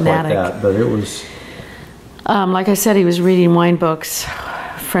a stuff fanatic. like that. But it was. Like I said, he was reading wine books,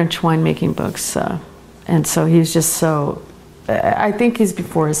 French winemaking books, and so he was just so. I think he's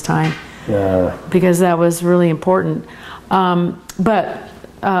before his time. Yeah. Because that was really important. But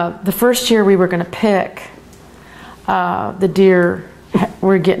the first year we were going to pick, the deer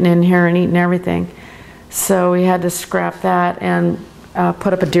were getting in here and eating everything. So we had to scrap that. And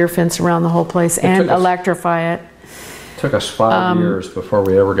put up a deer fence around the whole place and electrify it. Took us 5 years before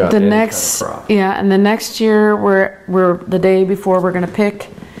we ever got any kind of crop. Yeah, and the next year we're the day before we're going to pick.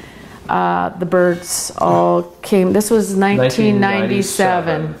 The birds all came. This was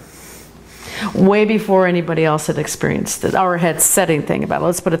 1997. Way before anybody else had experienced it, or had said anything about it.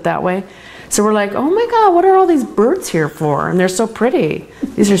 Let's put it that way. So we're like, oh my God, what are all these birds here for? And they're so pretty.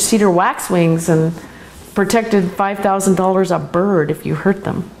 These are cedar waxwings and protected $5,000 a bird if you hurt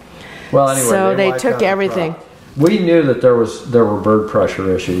them. Well, anyway, so they took everything. We knew that there were bird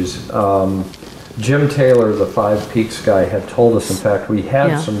pressure issues. Jim Taylor, the Five Peaks guy, had told us. In fact, we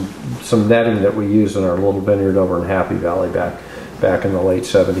had some netting that we used in our little vineyard over in Happy Valley back in the late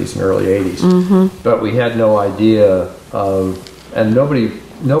 70s and early 80s. But we had no idea of, and nobody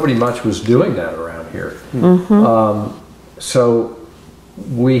much was doing that around here. So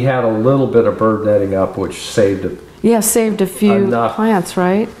we had a little bit of bird netting up, which saved saved a few plants,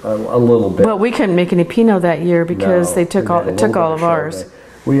 right? A little bit. But we couldn't make any Pinot that year because they took all of ours.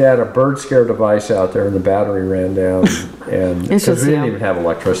 We had a bird scare device out there, and the battery ran down, and because we didn't even have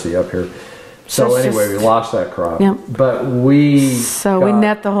electricity up here. So anyway, we lost that crop. Yep. But we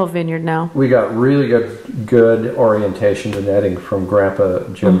net the whole vineyard now. We got really good orientation to netting from Grandpa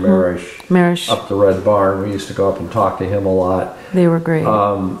Jim Marish up the Red Barn. We used to go up and talk to him a lot. They were great.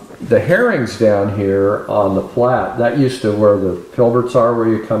 The herrings down here on the flat, that used to, where the filberts are where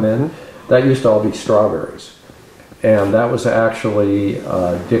you come in, that used to all be strawberries. And that was actually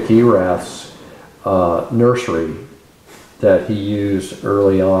Dick Erath's nursery that he used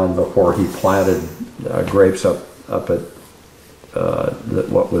early on before he planted grapes up at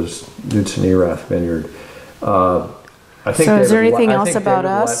what was Knudsen Erath Vineyard. I think so is there anything else about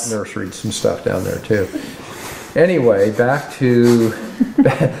us? David nurseryed some stuff down there too. Anyway, back to you.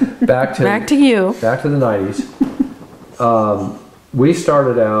 Back to the 90s. We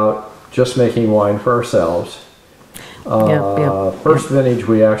started out just making wine for ourselves. First vintage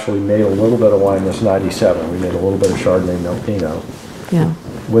we actually made a little bit of wine was 97. We made a little bit of Chardonnay, no Pinot. Yeah.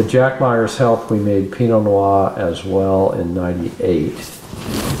 With Jack Meyer's help, we made Pinot Noir as well in 98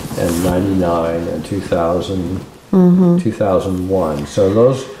 and 99 and 2000, 2001.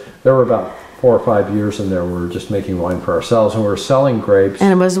 So there were about 4 or 5 years in there we were just making wine for ourselves, and we were selling grapes.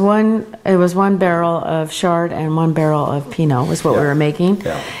 And it was one barrel of Chard and 1 barrel of Pinot was what we were making.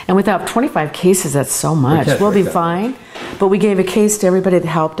 Yeah. And without 25 cases, that's so much. We'll be fine. But we gave a case to everybody that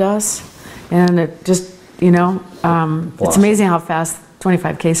helped us, and it just, it's amazing how fast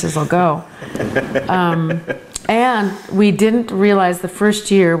 25 cases will go. And we didn't realize the first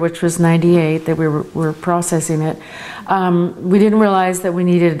year, which was 98, that we were processing it. We didn't realize that we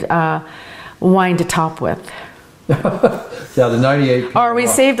needed wine to top with. Yeah, the 98. Or we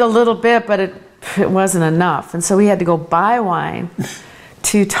saved a little bit, but it wasn't enough. And so we had to go buy wine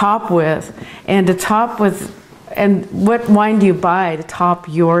to top with. And what wine do you buy to top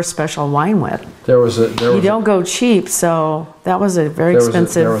your special wine with? You don't go cheap, so that was a very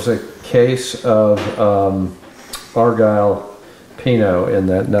expensive. There was a case of Argyle Pinot in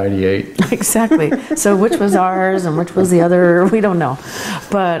that 98. Exactly. So which was ours and which was the other, we don't know.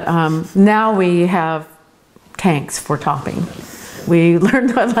 But now we have tanks for topping. We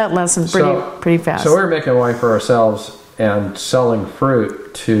learned that lesson pretty fast. So we were making wine for ourselves and selling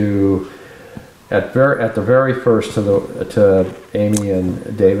fruit at the very first to Amy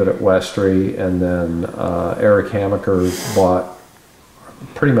and David at Westry, and then Eric Hamaker bought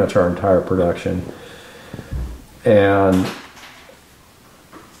pretty much our entire production. And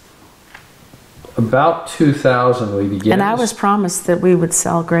about 2000 we began. And I was promised that we would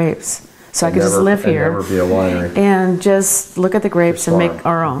sell grapes, so I could just live here and never be a winery and just look at the grapes and make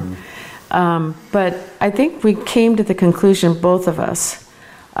our own. But I think we came to the conclusion, both of us,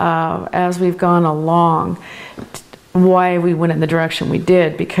 as we've gone along, why we went in the direction we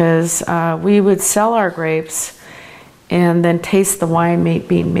did, because we would sell our grapes and then taste the wine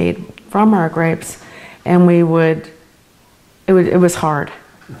being made from our grapes, and it was hard.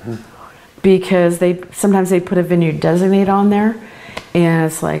 Because sometimes they put a vineyard designate on there, and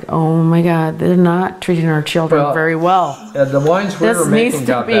it's like, oh my God, they're not treating our children very well. And the wines we were making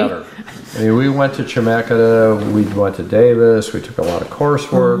got better. I mean, we went to Chemeketa, we went to Davis, we took a lot of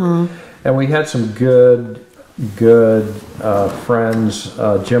coursework, and we had some good friends.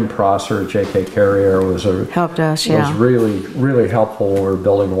 Jim Prosser at J.K. Carrier helped us. Was really, really helpful when we were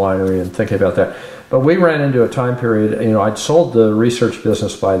building a winery and thinking about that. But we ran into a time period, I'd sold the research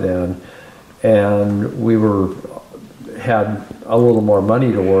business by then, and we had a little more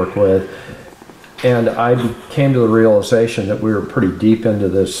money to work with, and I came to the realization that we were pretty deep into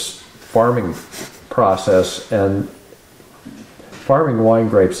this farming process, and farming wine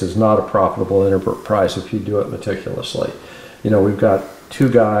grapes is not a profitable enterprise if you do it meticulously. You know, we've got 2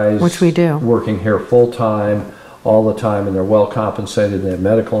 guys, which we do, working here full time, all the time, and they're well compensated. They have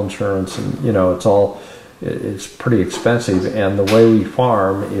medical insurance, and you know, it's pretty expensive. And the way we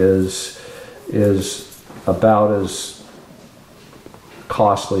farm is about as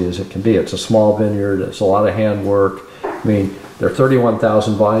costly as it can be. It's a small vineyard. It's a lot of hand work. I mean, there are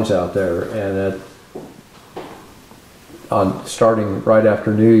 31,000 vines out there, and starting right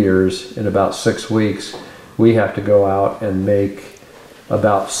after New Year's, in about 6 weeks, we have to go out and make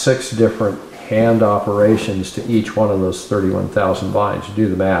about 6 different hand operations to each one of those 31,000 vines. You do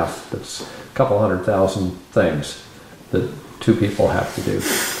the math, it's a couple 100,000 things that 2 people have to do.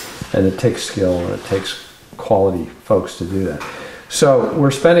 And it takes skill, and it takes quality folks to do that. So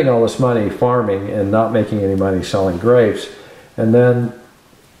we're spending all this money farming and not making any money selling grapes. And then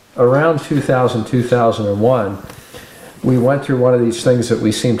around 2000, 2001, we went through one of these things that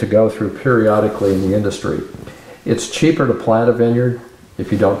we seem to go through periodically in the industry. It's cheaper to plant a vineyard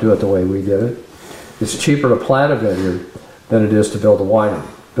if you don't do it the way we did it. It's cheaper to plant a vineyard than it is to build a winery.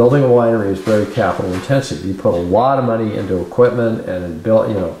 Building a winery is very capital intensive. You put a lot of money into equipment and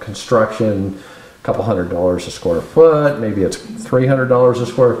construction, a couple $100 a square foot. Maybe it's $300 a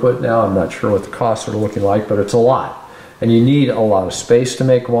square foot now. I'm not sure what the costs are looking like, but it's a lot. And you need a lot of space to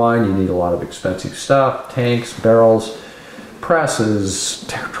make wine. You need a lot of expensive stuff, tanks, barrels, presses,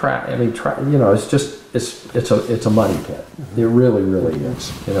 it's a money pit. It really, really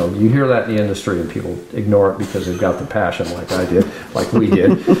is. You know, you hear that in the industry and people ignore it because they've got the passion like I did, like we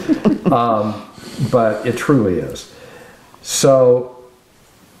did. But it truly is. So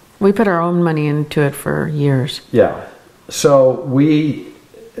we put our own money into it for years. Yeah. So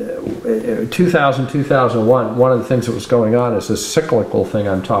 2000, 2001, one of the things that was going on is this cyclical thing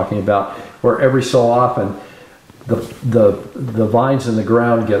I'm talking about, where every so often the vines in the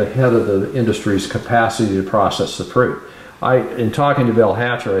ground get ahead of the industry's capacity to process the fruit. In talking to Bill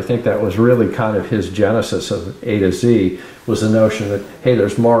Hatcher, I think that was really kind of his genesis of A to Z, was the notion that, hey,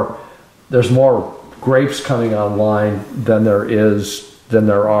 there's more grapes coming online than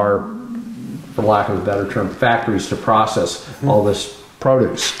there are, for lack of a better term, factories to process all this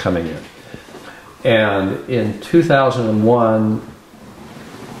produce coming in. And in 2001,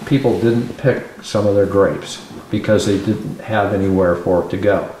 people didn't pick some of their grapes because they didn't have anywhere for it to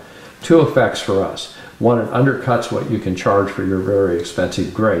go. 2 effects for us. One, it undercuts what you can charge for your very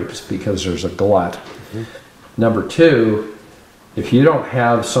expensive grapes because there's a glut. Number 2, if you don't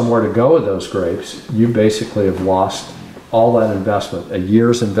have somewhere to go with those grapes, you basically have lost all that investment, a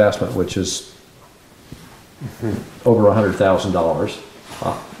year's investment, which is over $100,000.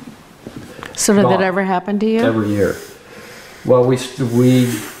 So did that ever happen to you? Every year. Well, we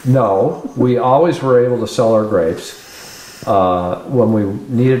always were able to sell our grapes when we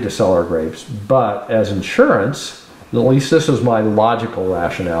needed to sell our grapes, but as insurance, at least this is my logical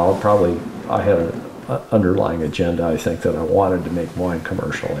rationale. Probably I had an underlying agenda, I think, that I wanted to make wine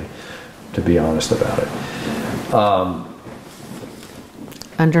commercially, to be honest about it.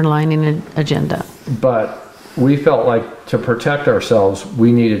 Underlining agenda. But we felt like to protect ourselves,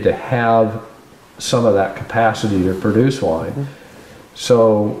 we needed to have some of that capacity to produce wine.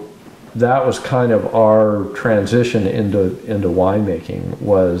 So that was kind of our transition into winemaking,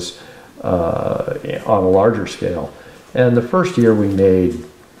 was on a larger scale. And the first year we made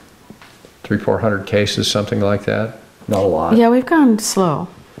 300-400 cases, something like that. Not a lot. Yeah, we've gone slow.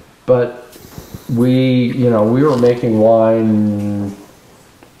 But we were making wine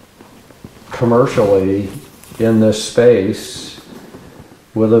commercially in this space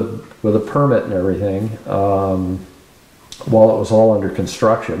with a permit and everything, while it was all under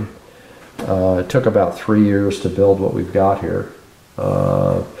construction. It took about 3 years to build what we've got here.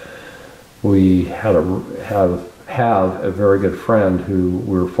 We have a very good friend who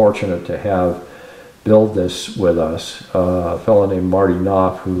we're fortunate to have build this with us, a fellow named Marty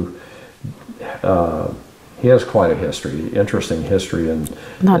Knopf, who he has quite a history, interesting history in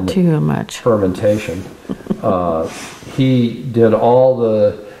not too much fermentation. He did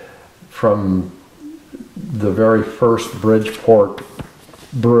from the very first Bridgeport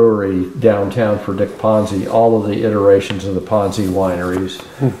brewery downtown for Dick Ponzi, all of the iterations of the Ponzi wineries,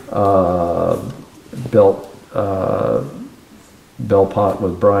 built Belpont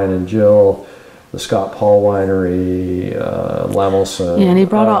with Brian and Jill, the Scott Paul Winery, Lemelson. Yeah, and he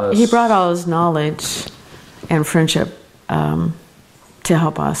brought all his knowledge and friendship to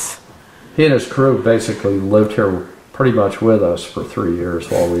help us. He and his crew basically lived here pretty much with us for 3 years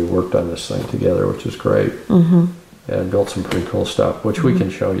while we worked on this thing together, which is great. And built some pretty cool stuff, which we can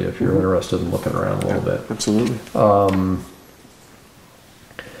show you if you're interested in looking around a little bit. Absolutely.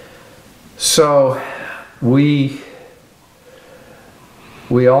 So we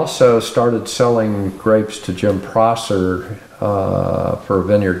also started selling grapes to Jim Prosser for a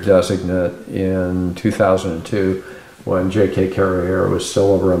vineyard designate in 2002 when J.K. Carrier was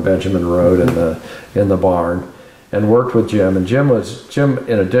still over on Benjamin Road in the barn, and worked with Jim. And Jim,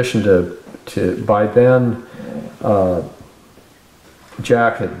 in addition to by then,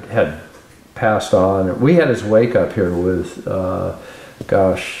 Jack had passed on. We had his wake up here with,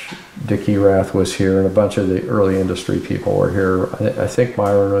 Dick Erath was here, and a bunch of the early industry people were here. I think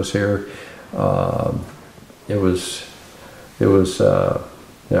Myron was here. It was the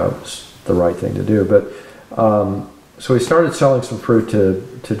right thing to do. But so we started selling some fruit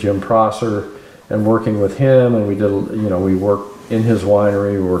to Jim Prosser and working with him, and we did, we worked in his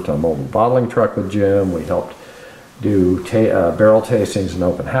winery. We worked on a mobile bottling truck with Jim. We helped do barrel tastings and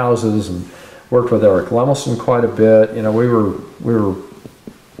open houses, and worked with Eric Lemelson quite a bit. We were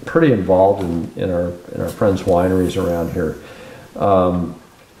pretty involved in our friends' wineries around here,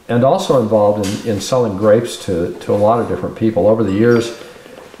 and also involved in selling grapes to a lot of different people. Over the years,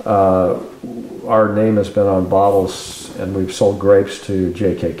 our name has been on bottles, and we've sold grapes to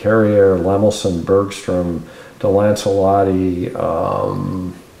J.K. Carrier, Lemelson, Bergstrom, De Lancelotti,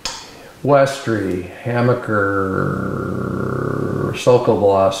 Westry, Hammaker,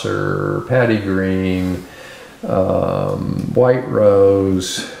 Sokolblosser, Patty Green, White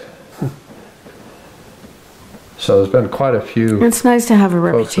Rose. So there's been quite a few. It's nice to have a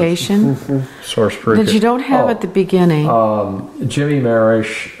reputation Source fruit that you don't have at the beginning. Jimmy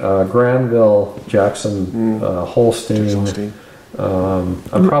Marish, Granville, Jackson, Holstein.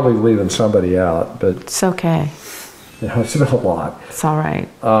 I'm probably leaving somebody out, but It's okay. it's been a lot. It's all right.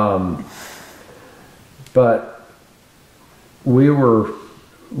 But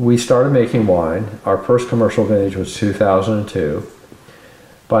we started making wine. Our first commercial vintage was 2002.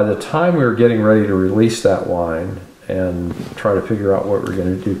 By the time we were getting ready to release that wine and try to figure out what we were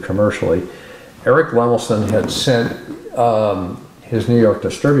going to do commercially, Eric Lemelson had sent his New York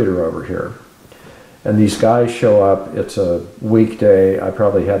distributor over here. And these guys show up. It's a weekday. I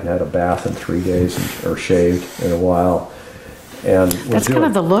probably hadn't had a bath in 3 days or shaved in a while. And That's kind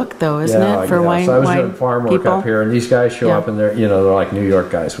of the look, though, isn't it, for wine? So I was doing farm work people? up here, and these guys show up, and they're like New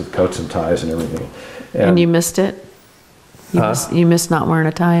York guys with coats and ties and everything. And you missed it? You missed not wearing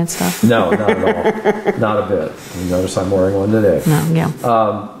a tie and stuff? No, not at all. Not a bit. You notice I'm wearing one today. No,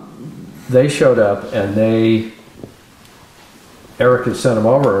 yeah. They showed up, and Eric had sent them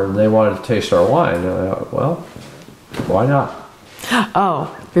over, and they wanted to taste our wine. And I thought, well, why not?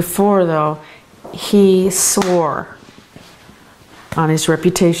 Oh, before, though, he swore on his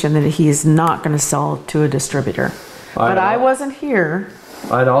reputation that he is not going to sell to a distributor. But I wasn't here.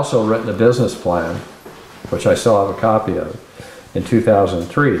 I'd also written a business plan, which I still have a copy of, in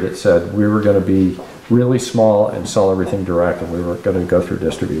 2003 that said we were going to be really small and sell everything direct, and we weren't going to go through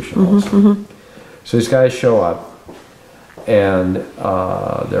distribution. So these guys show up, and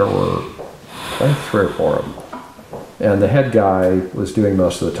there were, I think, 3 or 4 of them. And the head guy was doing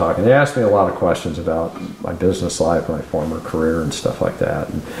most of the talking. They asked me a lot of questions about my business life, my former career, and stuff like that.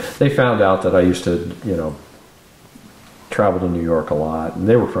 And they found out that I used to, travel to New York a lot, and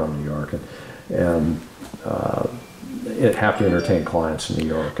they were from New York, and have to entertain clients in New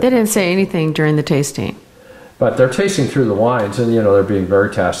York. They didn't say anything during the tasting. But they're tasting through the wines, and they're being very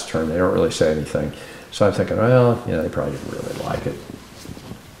taciturn. They don't really say anything. So I'm thinking, well, they probably didn't really like it.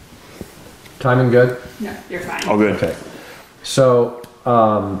 Timing good? No, you're fine. All good. Okay. So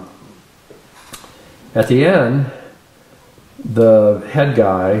at the end, the head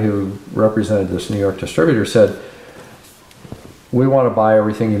guy who represented this New York distributor said, "We want to buy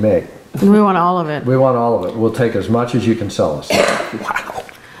everything you make. We want all of it. We want all of it. We'll take as much as you can sell us." Wow.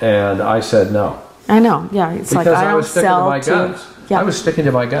 And I said no. I know, yeah. It's Because like I I don't was sticking to sell my guns. Yeah. I was sticking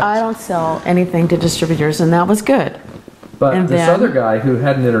to my guns. I don't sell anything to distributors, and that was good. But And this then- other guy who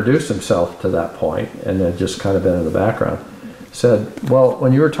hadn't introduced himself to that point and had just kind of been in the background said, "Well,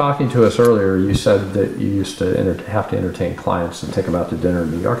 when you were talking to us earlier, you said that you used to have to entertain clients and take them out to dinner in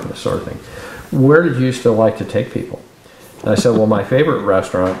New York and this sort of thing. Where did you used to like to take people?" And I said, "Well, my favorite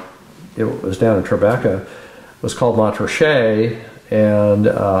restaurant, it was down in Tribeca, was called Montrachet, and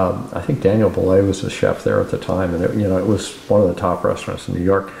I think Daniel Belay was the chef there at the time, and it was one of the top restaurants in New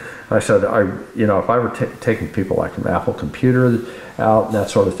York." I said, if I were taking people like from Apple Computer out and that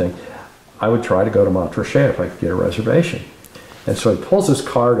sort of thing, I would try to go to Montrachet if I could get a reservation. And so he pulls his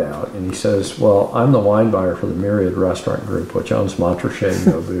card out and he says, "Well, I'm the wine buyer for the Myriad Restaurant Group, which owns Montrachet,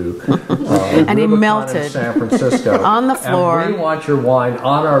 Nobu, And he Rubicon melted in San Francisco on the floor. And we want your wine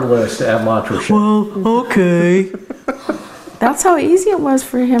on our list at Montrachet." Well, okay. That's how easy it was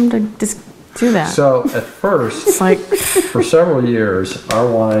for him to just do that. So at first, It's like, for several years, our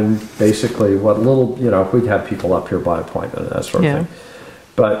wine basically, what little, we'd have people up here by appointment and that sort of Yeah. thing.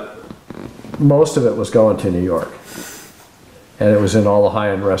 But most of it was going to New York. And it was in all the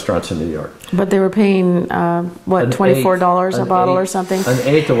high-end restaurants in New York. but they were paying, what, An $24 a eighth- bottle or eighth- something? An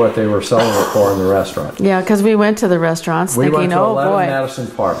eighth of what they were selling it for in the restaurant. Yeah, because we went to the restaurants We thinking, went to oh 11 boy. Madison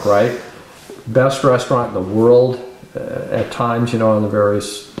Park, right? Best restaurant in the world at times, on the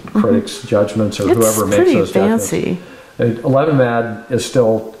various critics' judgments or It's whoever makes pretty those judgments. fancy. 11 Mad is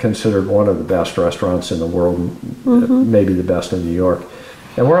still considered one of the best restaurants in the world, maybe the best in New York.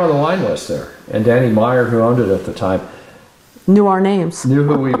 And we're on the wine list there. And Danny Meyer, who owned it at the time, Knew our names. knew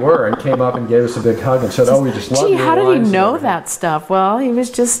who we were and came up and gave us a big hug and said, "Oh, we just love Gee, your how did he wines and know everything." that stuff? Well, he was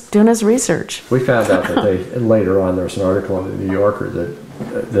just doing his research. We found out that later on, there was an article in the New Yorker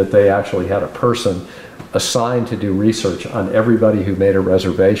that they actually had a person assigned to do research on everybody who made a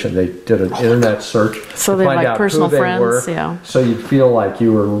reservation. They did an internet search So to they're find like out personal who they friends, were. yeah. So you'd feel like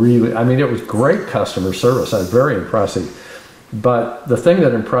you were really, it was great customer service. Very impressive. But the thing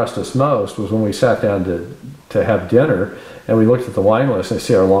that impressed us most was when we sat down to have dinner and we looked at the wine list and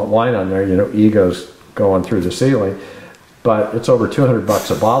see our wine on there, egos going through the ceiling. But it's over $200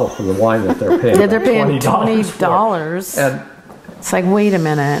 a bottle for the wine that they're paying. Yeah, they're paying $20 for. $20. And It's like, wait a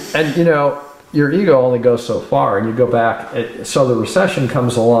minute. and your ego only goes so far, and you go back. So the recession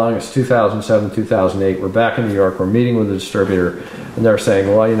comes along. It's 2007, 2008. We're back in New York. We're meeting with the distributor, and they're saying,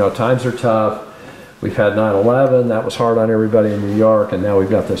 well, times are tough. We've had 9/11. That was hard on everybody in New York, and now we've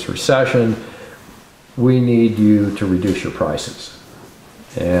got this recession. We need you to reduce your prices.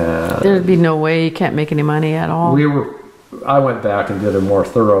 And There'd be no way, you can't make any money at all. I went back and did a more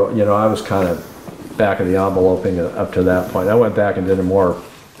thorough, I was kind of back of the enveloping up to that point. I went back and did a more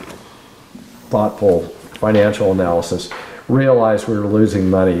thoughtful financial analysis, realized we were losing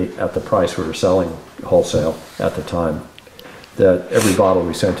money at the price we were selling wholesale at the time. That every bottle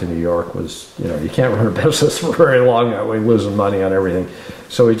we sent to New York was, you can't run a business for very long that way, losing money on everything.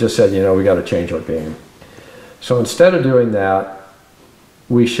 So we just said, we got to change our game. So instead of doing that,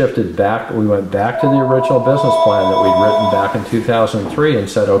 we shifted back, we went back to the original business plan that we'd written back in 2003 and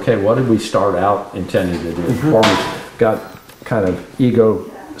said, okay, what did we start out intending to do before we got kind of ego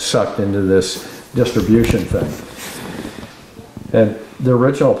sucked into this distribution thing. And the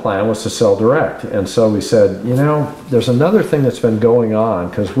original plan was to sell direct. And so we said, there's another thing that's been going on,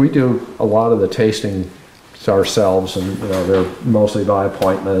 because we do a lot of the tasting ourselves, and they're mostly by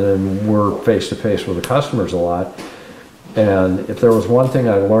appointment, and we're face to face with the customers a lot. And if there was one thing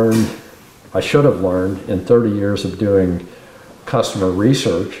I should have learned in 30 years of doing customer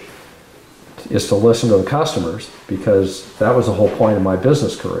research, is to listen to the customers, because that was the whole point of my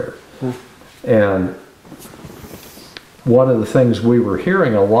business career. And one of the things we were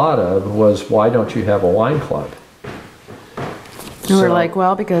hearing a lot of was, why don't you have a wine club? And we're like,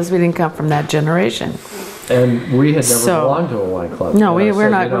 well, because we didn't come from that generation. And we had never So- belonged to a wine club. No, And I we're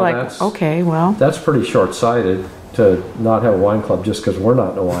said, not, we're like, that's- okay, well, That's pretty short-sighted to not have a wine club just because we're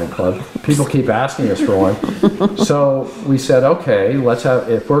not in a wine club. People keep asking us for one. So we said, okay,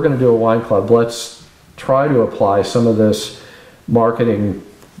 if we're going to do a wine club, let's try to apply some of this marketing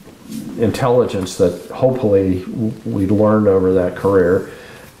intelligence that hopefully we learned over that career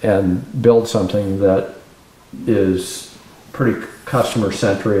and build something that is pretty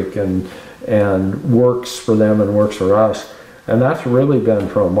customer-centric and works for them and works for us. And that's really been,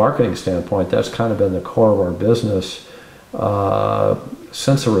 from a marketing standpoint, that's kind of been the core of our business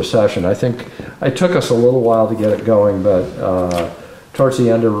since the recession. I think it took us a little while to get it going, but towards the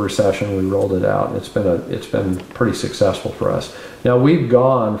end of the recession, we rolled it out. It's been pretty successful for us. Now, we've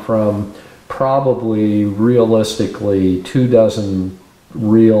gone from probably realistically 24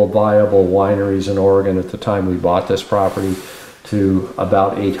 real viable wineries in Oregon at the time we bought this property to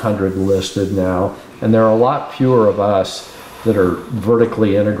about 800 listed now. And there are a lot fewer of us that are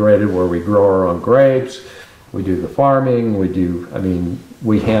vertically integrated, where we grow our own grapes, we do the farming,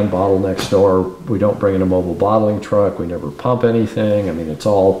 we hand bottle next door, we don't bring in a mobile bottling truck, we never pump anything. It's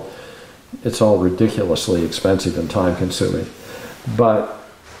all ridiculously expensive and time consuming. But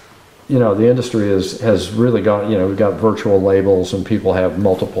the industry has really gone, we've got virtual labels, and people have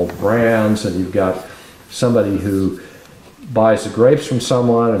multiple brands, and you've got somebody who buys the grapes from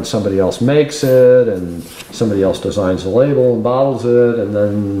someone, and somebody else makes it, and somebody else designs the label and bottles it, and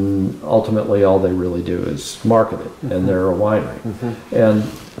then ultimately all they really do is market it, and they're a winery. And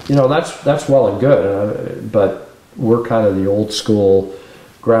that's well and good, but we're kind of the old school,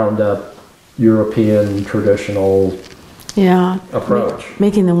 ground up European traditional approach.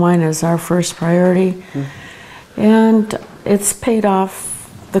 Making the wine is our first priority. And it's paid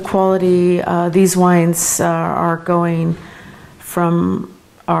off the quality. These wines are going from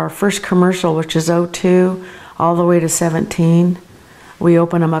our first commercial, which is 02, all the way to 17. We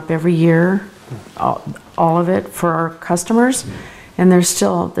open them up every year, all of it for our customers, and they're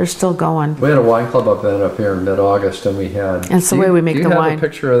still going. We had a wine club event up here in mid-August, and we had. That's the way we make the wine. Do you have a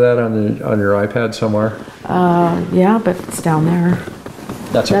picture of that on your iPad somewhere? Yeah, but it's down there.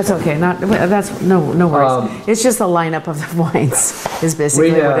 That's okay. That's okay. That's no worries. It's just the lineup of the wines is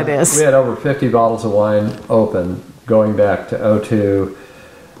basically what it is. We had over 50 bottles of wine open going back to 02.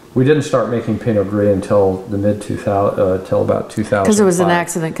 We didn't start making Pinot Gris until the mid-2000, till about 2000. Because it was an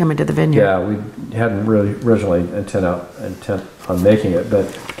accident coming to the vineyard. Yeah, we hadn't really originally intent on making it,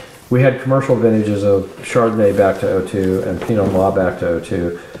 but we had commercial vintages of Chardonnay back to 02 and Pinot Noir back to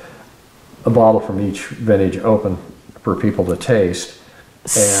 02. A bottle from each vintage open for people to taste.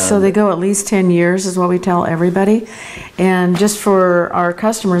 So they go at least 10 years is what we tell everybody. And just for our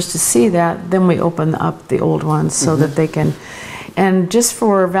customers to see that, then we open up the old ones so that they can. And just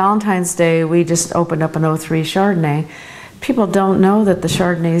for Valentine's Day, we just opened up an 03 Chardonnay. People don't know that the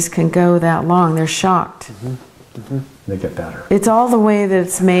Chardonnays can go that long. They're shocked. They get better. It's all the way that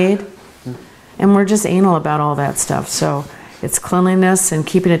it's made. And we're just anal about all that stuff. So it's cleanliness and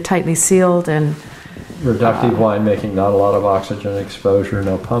keeping it tightly sealed and reductive winemaking, not a lot of oxygen exposure,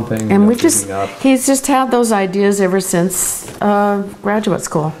 no pumping. And no he's just had those ideas ever since graduate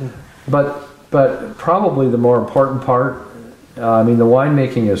school. But probably the more important part, I mean, the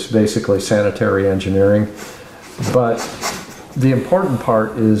winemaking is basically sanitary engineering, but the important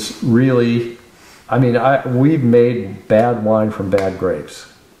part is really, I mean, we've made bad wine from bad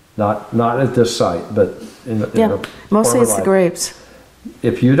grapes. Not at this site, but mostly it's the grapes.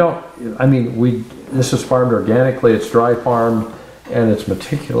 If you don't, I mean, this is farmed organically, it's dry farmed, and it's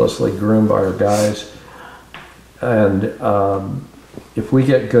meticulously groomed by our guys. And if we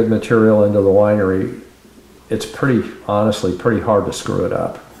get good material into the winery, it's honestly pretty hard to screw it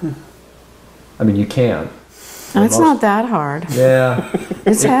up. I mean, you can. It's not that hard. Yeah.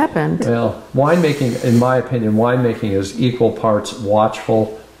 It's happened. Well, winemaking, in my opinion, winemaking is equal parts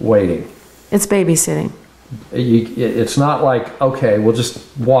watchful waiting. It's babysitting. It's not like, okay, we'll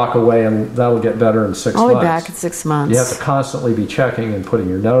just walk away and that'll get better in 6 months. I'll be back in 6 months. You have to constantly be checking and putting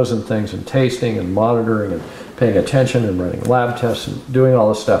your nose in things and tasting and monitoring and paying attention and running lab tests and doing all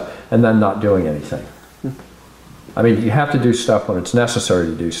this stuff and then not doing anything. I mean, you have to do stuff when it's necessary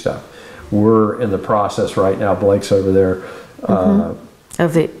to do stuff. We're in the process right now, Blake's over there.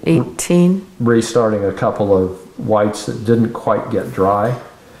 Of the 18? Restarting a couple of whites that didn't quite get dry.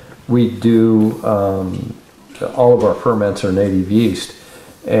 We do, all of our ferments are native yeast,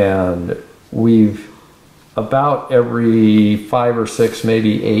 and we've about every 5 or 6,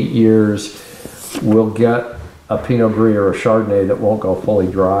 maybe 8 years, we'll get a Pinot Gris or a Chardonnay that won't go fully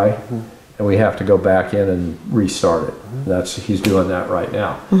dry, and we have to go back in and restart it. He's doing that right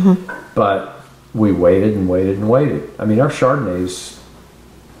now. But we waited and waited and waited. I mean, our Chardonnays,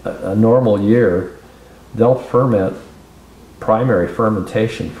 a normal year, they'll ferment primary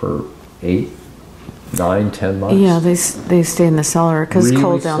fermentation for 8, 9, 10 months. Yeah, they stay in the cellar because it's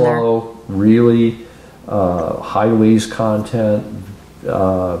cold down there. Really high lees content.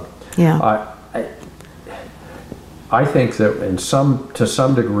 I think that to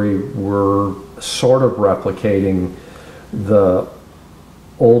some degree we're sort of replicating the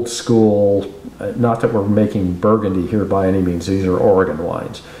old school. Not that we're making Burgundy here by any means; these are Oregon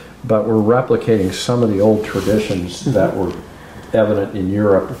wines, but we're replicating some of the old traditions that were evident in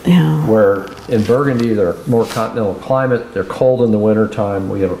Europe, where in Burgundy they're more continental climate, they're cold in the wintertime,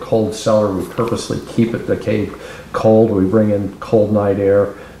 we have a cold cellar, we purposely keep the cave cold, we bring in cold night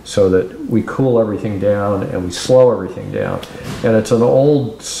air so that we cool everything down and we slow everything down. And it's an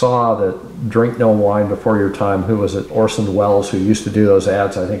old saw that drink no wine before your time. Who was it? Orson Welles, who used to do those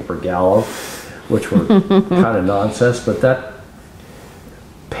ads, I think, for Gallo, which were kind of nonsense, but that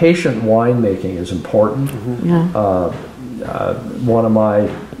patient winemaking is important. One of my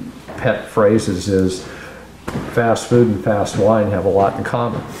pet phrases is fast food and fast wine have a lot in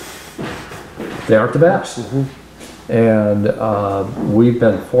common. They aren't the best. And we've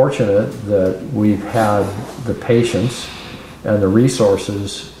been fortunate that we've had the patience and the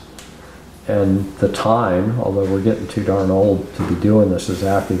resources and the time, although we're getting too darn old to be doing this as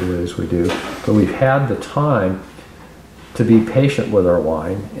actively as we do, but we've had the time to be patient with our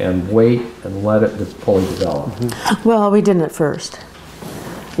wine and wait and let it fully develop. Well, we didn't at first.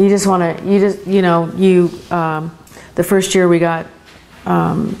 You just want to, the first year we got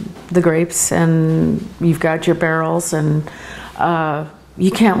the grapes and you've got your barrels and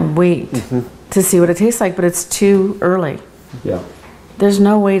you can't wait to see what it tastes like, but it's too early. Yeah. there's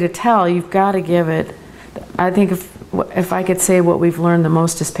no way to tell. You've got to give it. I think if I could say what we've learned the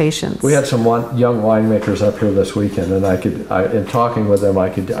most is patience. We had some young winemakers up here this weekend, and in talking with them, I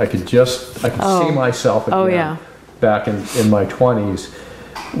could see myself again back in my 20s,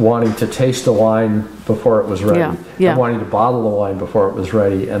 wanting to taste the wine before it was ready, and wanting to bottle the wine before it was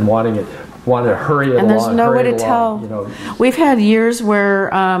ready, and wanting to hurry it along. And there's no way to tell. You know. We've had years where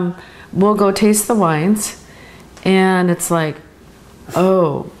we'll go taste the wines, and it's like,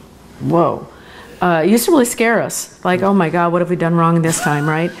 oh, whoa. It used to really scare us. Like, oh my God, what have we done wrong this time,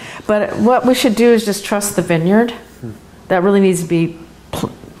 right? But what we should do is just trust the vineyard. That really needs to be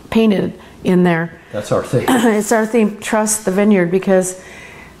painted in there. That's our theme. It's our theme, trust the vineyard, because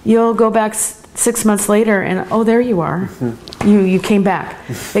you'll go back 6 months later and, oh, there you are. You came back.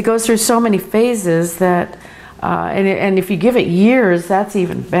 It goes through so many phases that, and if you give it years, that's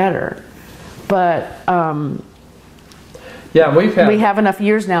even better. But, yeah, we have enough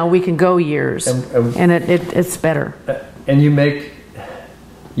years now. We can go years, and it's better. And you make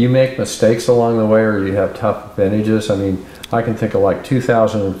mistakes along the way, or you have tough vintages. I mean, I can think of like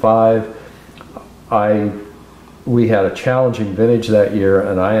 2005. We had a challenging vintage that year,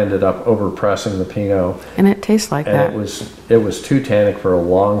 and I ended up overpressing the Pinot. And it tastes like that. It was too tannic for a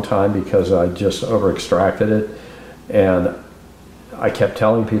long time because I just over extracted it, and I kept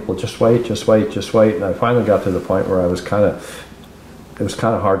telling people, just wait, just wait, just wait. And I finally got to the point where it was kind of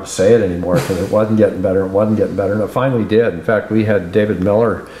hard to say it anymore because it wasn't getting better, and it finally did. In fact, we had David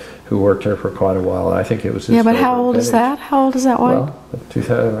Miller, who worked here for quite a while. I think it was his but how old vintage. is that? How old is that wine? Well,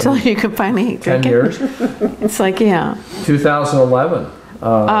 2000. Till you could finally drink 10 years. It's like, 2011.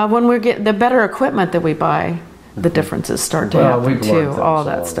 When we get the better equipment that we buy, the differences start to happen too, all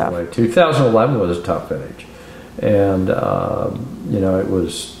that stuff. 2011 was a tough vintage. And, it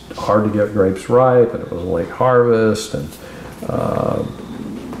was hard to get grapes ripe, and it was a late harvest, and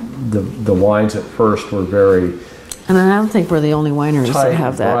the wines at first were very... And I don't think we're the only wineries that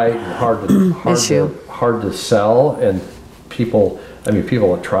have that tight and issue. Hard to sell, and people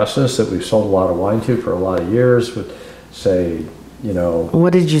that trust us, that we've sold a lot of wine to for a lot of years, would say,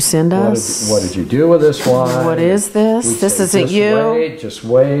 what did you send us? What did you do with this wine? What is this? We'd This say, isn't you. Just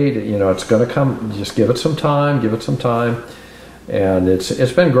wait. It's going to come. Just give it some time. Give it some time. And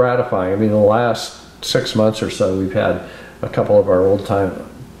it's been gratifying. I mean, the last 6 months or so, we've had a couple of our old-term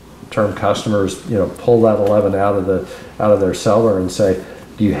customers, pull that 11 out of their cellar and say,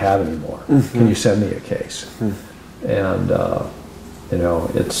 "Do you have any more? Can you send me a case?" And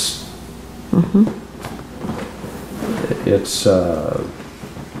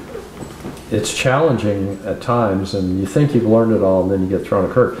it's challenging at times, and you think you've learned it all, and then you get thrown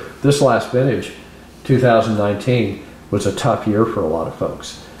a curve. This last vintage, 2019, was a tough year for a lot of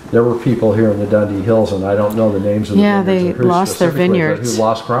folks. There were people here in the Dundee Hills, and I don't know the names of the vineyards. they lost their vineyards. Who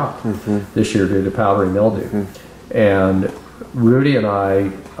lost crop this year due to powdery mildew. And Rudy and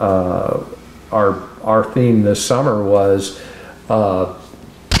I, our theme this summer was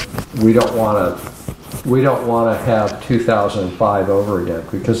we don't want to have 2005 over again,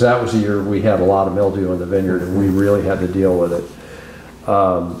 because that was the year we had a lot of mildew in the vineyard, and we really had to deal with it.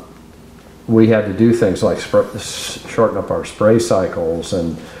 We had to do things like shorten up our spray cycles,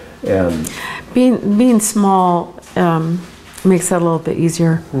 and being small makes that a little bit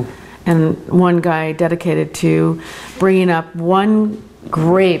easier. And one guy dedicated to bringing up one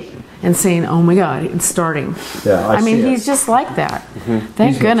grape and saying, "Oh my God, it's starting." Yeah, I mean, he's just like that.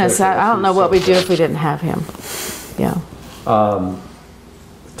 Thank goodness. I don't know what we'd do if we didn't have him. Yeah.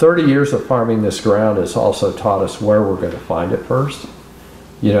 30 years of farming this ground has also taught us where we're going to find it first.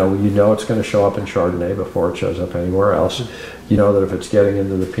 It's going to show up in Chardonnay before it shows up anywhere else. You know that if it's getting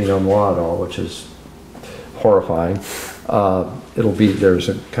into the Pinot Noir at all, which is horrifying, there's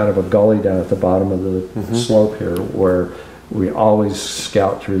a kind of a gully down at the bottom of the slope here where we always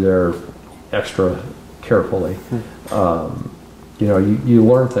scout through there extra carefully. You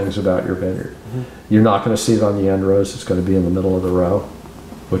learn things about your vineyard. You're not going to see it on the end rows. It's going to be in the middle of the row,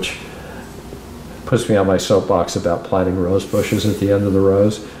 which puts me on my soapbox about planting rose bushes at the end of the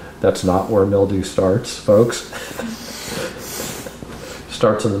rows. That's not where mildew starts, folks.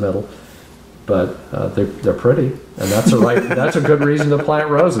 Starts in the middle, but they're pretty, and that's a good reason to plant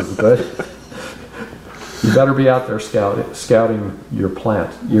roses. But you better be out there scouting your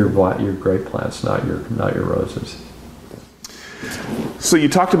plant, your grape plants, not your roses. So you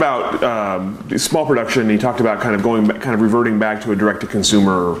talked about small production, and you talked about kind of reverting back to a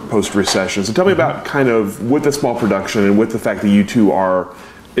direct-to-consumer post-recession. So tell me about kind of with the small production and with the fact that you two are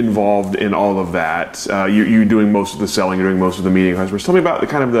involved in all of that. You're doing most of the selling, you're doing most of the meeting customers. Tell me about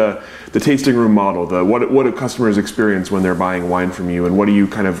the tasting room model. What do customers experience when they're buying wine from you, and what are you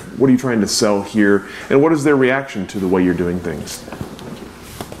trying to sell here, and what is their reaction to the way you're doing things?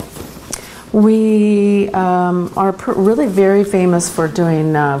 We are really very famous for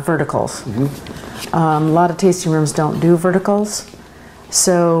doing verticals. A lot of tasting rooms don't do verticals,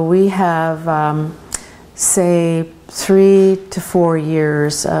 so we have say 3 to 4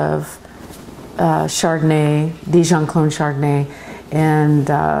 years of Chardonnay, Dijon Clone Chardonnay, and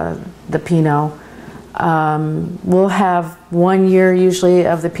the Pinot. We'll have 1 year usually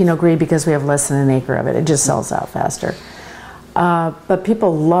of the Pinot Gris because we have less than an acre of it. It just sells out faster. But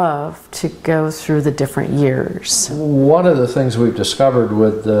people love to go through the different years. One of the things we've discovered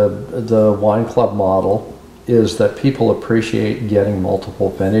with the wine club model is that people appreciate getting multiple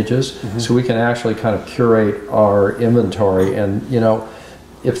vintages. So we can actually kind of curate our inventory. And you know,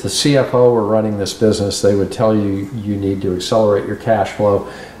 if the CFO were running this business, they would tell you you need to accelerate your cash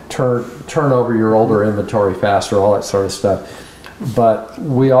flow, turn over your older inventory faster, all that sort of stuff. But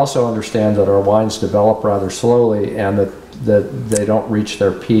we also understand that our wines develop rather slowly, and that they don't reach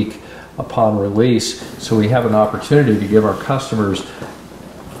their peak upon release. So we have an opportunity to give our customers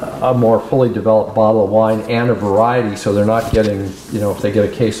a more fully developed bottle of wine and a variety, so they're not getting, you know, if they get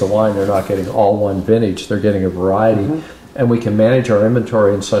a case of wine, they're not getting all one vintage, they're getting a variety. And we can manage our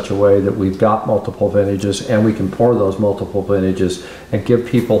inventory in such a way that we've got multiple vintages, and we can pour those multiple vintages and give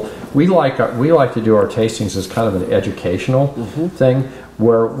people, we like to do our tastings as kind of an educational thing,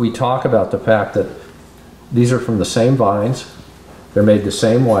 where we talk about the fact that these are from the same vines, they're made the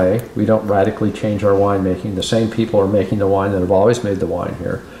same way, we don't radically change our winemaking, the same people are making the wine that have always made the wine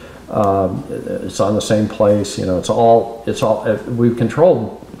here. It's on the same place, you know, it's all, we've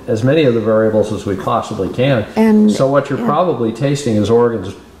controlled as many of the variables as we possibly can. And so what you're probably tasting is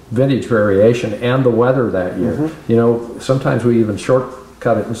Oregon's vintage variation and the weather that year. You know, sometimes we even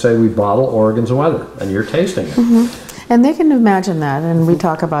shortcut it and say we bottle Oregon's weather, and you're tasting it. And they can imagine that, and we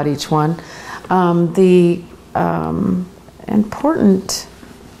talk about each one. The important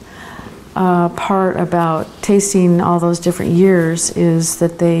part about tasting all those different years is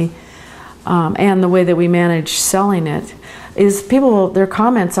that they, and the way that we manage selling it, is people, their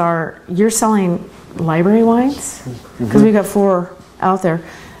comments are, you're selling library wines? Because we've got 4 out there.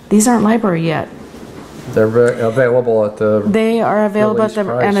 These aren't library yet. They're available at the They are available at the,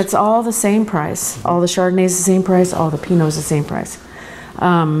 price. and it's all the same price. All the Chardonnay's the same price, all the Pinot's the same price.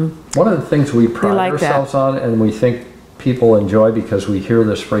 One of the things we pride ourselves on, and we think people enjoy because we hear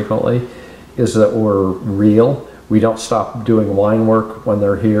this frequently, is that we're real. We don't stop doing wine work when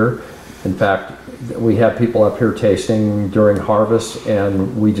they're here. In fact, we have people up here tasting during harvest,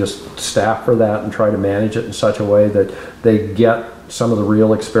 and we just staff for that and try to manage it in such a way that they get some of the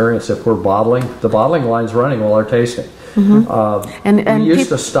real experience. If we're bottling, the bottling line's running while they're tasting. And we used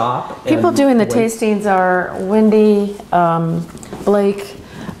to stop. People doing the tastings are Wendy, Blake,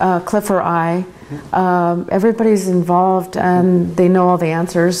 Cliff or I. Everybody's involved, and they know all the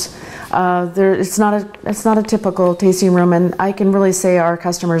answers. It's not a typical tasting room, and I can really say our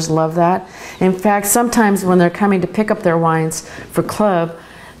customers love that. In fact, sometimes when they're coming to pick up their wines for club,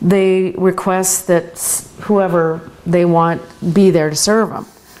 they request that whoever they want be there to serve them.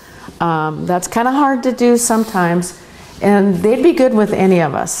 That's kind of hard to do sometimes, and they'd be good with any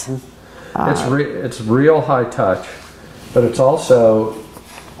of us. It's real high touch, but it's also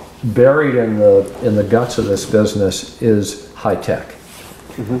buried in the guts of this business is high tech.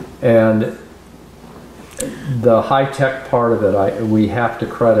 And the high tech part of it, we have to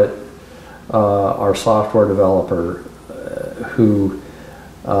credit our software developer who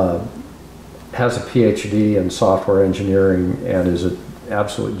has a PhD in software engineering and is an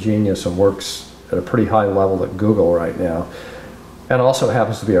absolute genius and works at a pretty high level at Google right now. And also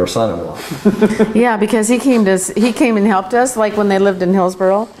happens to be our son-in-law. Yeah, because he came and helped us, like when they lived in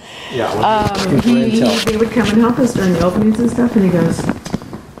Hillsborough. Yeah. They would come and help us during the openings and stuff, and he goes,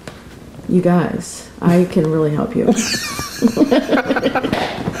 "You guys, I can really help you."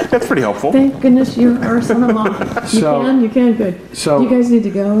 That's pretty helpful. Thank goodness you're our son-in-law. You can, good. So, do you guys need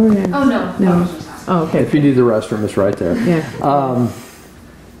to go? Or oh, no. No. Oh, okay. If you need the restroom, it's right there. Yeah.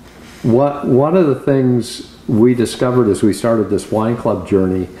 One of the things we discovered as we started this wine club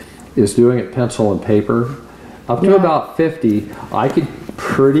journey is doing it pencil and paper. Up to about 50, I could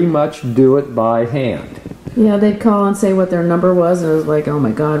pretty much do it by hand. Yeah, they'd call and say what their number was, and it was like, oh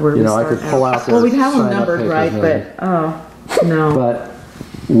my God, where do we start? I could pull out well, we'd have them numbered right, but no. But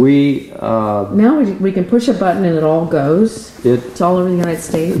we now we can push a button and it all goes. It's all over the United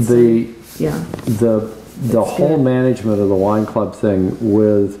States. The the whole management of the wine club thing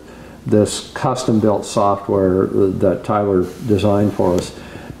with this custom-built software that Tyler designed for us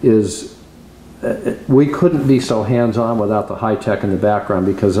is, we couldn't be so hands-on without the high tech in the background,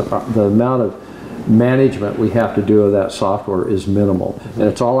 because the amount of management we have to do of that software is minimal. And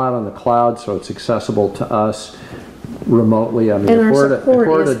it's all out on the cloud, so it's accessible to us remotely. I mean, if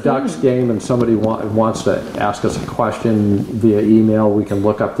we're at a Ducks game and somebody wants to ask us a question via email, we can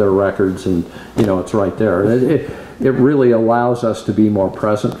look up their records and, you know, it's right there. It really allows us to be more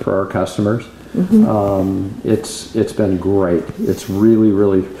present for our customers. It's been great. It's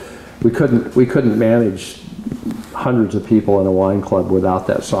really, we couldn't manage hundreds of people in a wine club without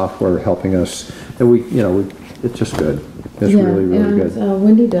that software helping us. And it's just good. It's really good.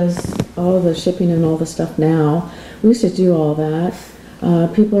 Wendy does all the shipping and all the stuff now. We used to do all that.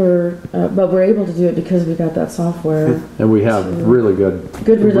 People are, but we're able to do it because we got that software. And we have really good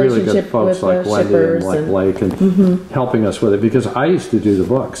relationship folks with like Wendy and like Blake and helping us with it. Because I used to do the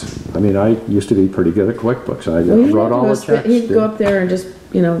books. I mean, I used to be pretty good at QuickBooks. I wrote all the checks. He'd go up there and just,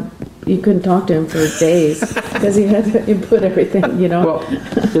 you know, you couldn't talk to him for days because he had to input everything, you know. Well,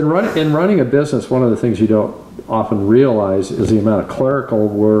 in running a business, one of the things you don't often realize is the amount of clerical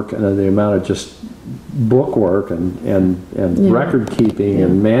work and then the amount of just book work and record keeping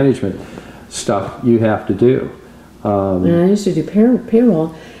and management stuff you have to do. And I used to do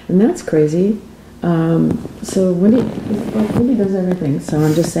payroll, and that's crazy. So Wendy does everything, so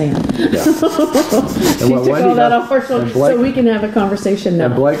I'm just saying. Yeah. She took all that off our shoulders, so we can have a conversation now.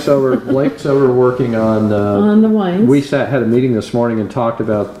 And Blake's over working on the wines. We had a meeting this morning and talked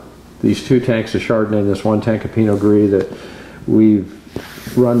about these 2 tanks of Chardonnay and this 1 tank of Pinot Gris that we've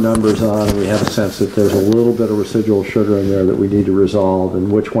run numbers on, and we have a sense that there's a little bit of residual sugar in there that we need to resolve,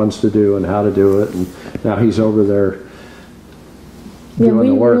 and which ones to do and how to do it. And now he's over there doing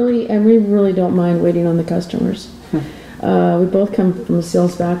the work. We really don't mind waiting on the customers. We both come from a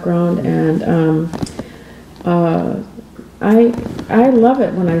sales background, and I love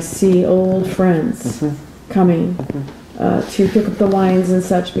it when I see old friends coming to pick up the wines and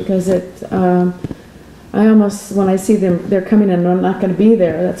such, because when I see them, they're coming and I'm not going to be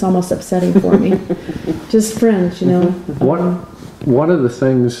there, that's almost upsetting for me. Just friends, you know. One of the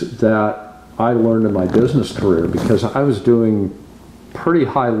things that I learned in my business career, because I was doing pretty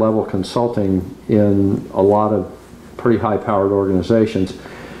high level consulting in a lot of pretty high powered organizations,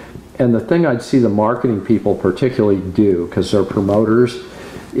 and the thing I'd see the marketing people particularly do, because they're promoters,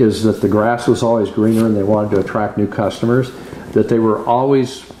 is that the grass was always greener and they wanted to attract new customers, that they were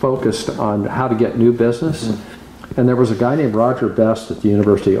always focused on how to get new business. And there was a guy named Roger Best at the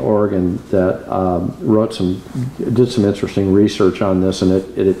University of Oregon that did some interesting research on this, and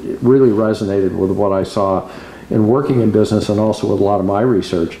it really resonated with what I saw in working in business and also with a lot of my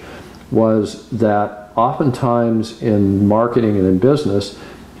research, was that oftentimes in marketing and in business,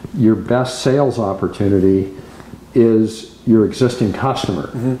 your best sales opportunity is your existing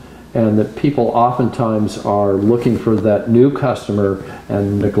customer. And that people oftentimes are looking for that new customer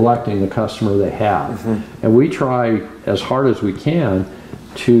and neglecting the customer they have. And we try as hard as we can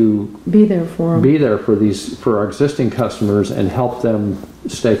to be there for them, for our existing customers, and help them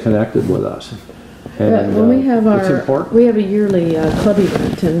stay connected with us. And when we have we have a yearly club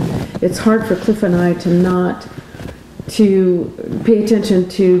event, and it's hard for Cliff and I to pay attention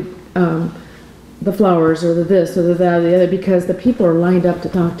to the flowers or the this or the that or the other, because the people are lined up to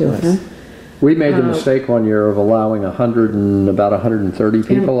talk to us. We made the mistake one year of allowing about 130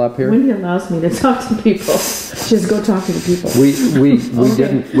 people up here. Wendy allows me to talk to people. She says, go talk to the people. We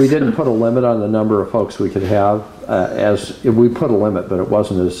didn't put a limit on the number of folks we could have. We put a limit, but it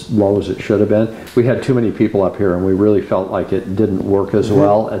wasn't as low as it should have been. We had too many people up here, and we really felt like it didn't work as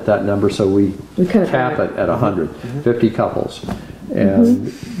well at that number, so we cap it at 100, 50 couples. And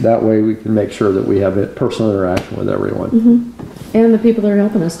that way we can make sure that we have personal interaction with everyone. And the people that are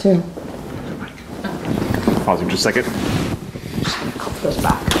helping us too. Pausing just a second. Goes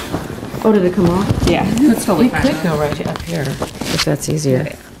back. Oh, did it come off? Yeah, that's totally fine. You could go right up here if that's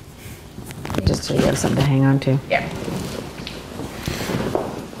easier. Just so you have something to hang on to. Yeah.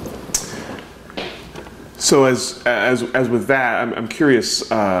 So as with that, I'm curious.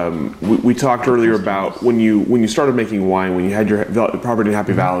 We talked earlier about when you started making wine, when you had your property in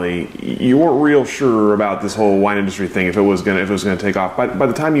Happy Valley, you weren't real sure about this whole wine industry thing, if it was gonna take off. By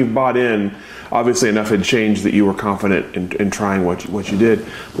the time you bought in, obviously enough had changed that you were confident in trying what you did.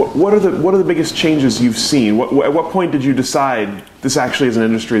 What are the biggest changes you've seen? At what point did you decide this actually is an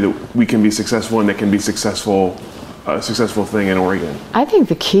industry that we can be successful in, that can be a successful thing in Oregon? I think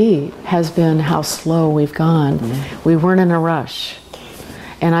the key has been how slow we've gone. We weren't in a rush.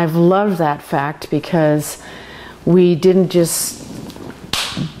 And I've loved that fact because we didn't just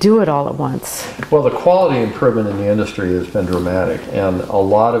do it all at once. Well, the quality improvement in the industry has been dramatic, and a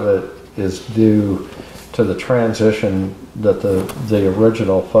lot of it is due to the transition that the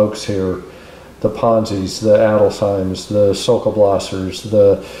original folks here, the Ponzis, the Adelsheims, the Sokolblassers,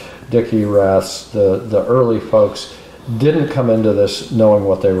 the Dickie Raths, the early folks didn't come into this knowing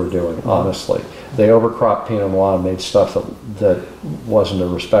what they were doing, honestly. They overcropped Pinot Noir and made stuff that wasn't a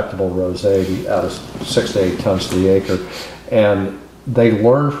respectable rosé out of 6 to 8 tons to the acre. And they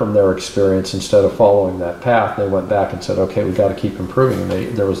learned from their experience instead of following that path. They went back and said, okay, we've got to keep improving.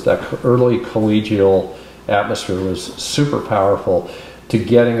 And there was that early collegial atmosphere was super powerful to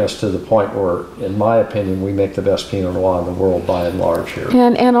getting us to the point where, in my opinion, we make the best Pinot Noir in the world by and large here.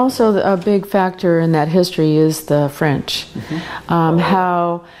 And also a big factor in that history is the French.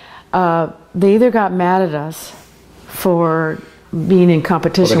 How they either got mad at us for being in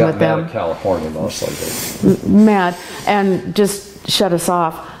competition with them. Mad at California mostly. Mad, and just shut us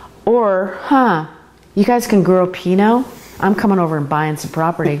off. Or, you guys can grow Pinot? I'm coming over and buying some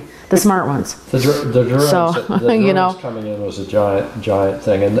property. The smart ones. The Durhams coming in was a giant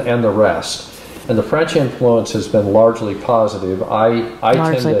thing, and the rest. And the French influence has been largely positive. I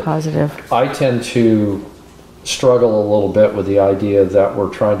tend to struggle a little bit with the idea that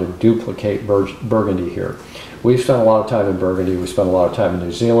we're trying to duplicate Burgundy here. We've spent a lot of time in Burgundy. We spent a lot of time in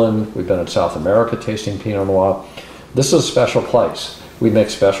New Zealand. We've been in South America tasting Pinot Noir. This is a special place. We make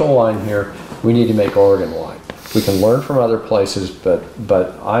special wine here. We need to make Oregon wine. We can learn from other places, but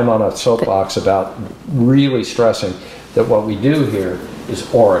I'm on a soapbox about really stressing that what we do here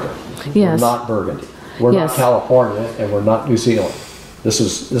is Oregon. We're not Burgundy. We're not California, and we're not New Zealand. This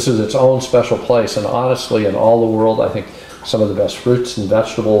is its own special place, and honestly, in all the world, I think some of the best fruits and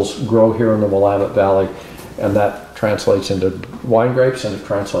vegetables grow here in the Willamette Valley, and that translates into wine grapes, and it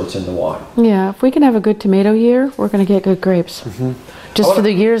translates into wine. Yeah, if we can have a good tomato year, we're going to get good grapes. Just for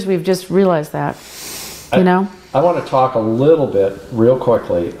the years, we've just realized that, you know? I want to talk a little bit, real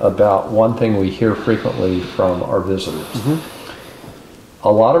quickly, about one thing we hear frequently from our visitors.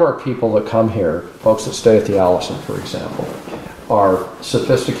 A lot of our people that come here, folks that stay at the Allison, for example, are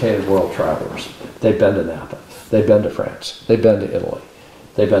sophisticated world travelers. They've been to Napa, they've been to France, they've been to Italy,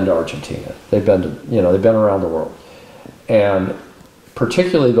 they've been to Argentina, they've been to, they've been around the world. And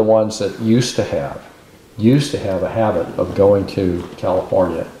particularly the ones that used to have a habit of going to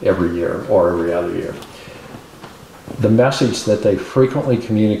California every year or every other year. The message that they frequently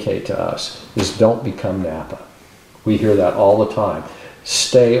communicate to us is don't become Napa. We hear that all the time.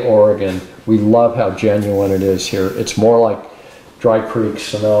 Stay Oregon. We love how genuine it is here. It's more like Dry Creek,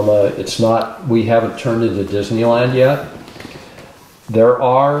 Sonoma. It's not, we haven't turned into Disneyland yet. There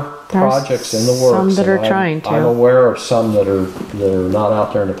are projects in the works. Some that are trying to. I'm aware of some that are not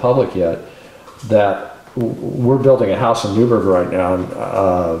out there in the public yet. That we're building a house in Newburgh right now,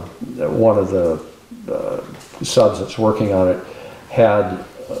 and one of the subs that's working on it had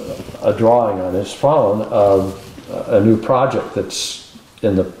a drawing on his phone of a new project that's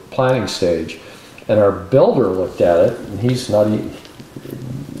in the planning stage, and our builder looked at it, and he's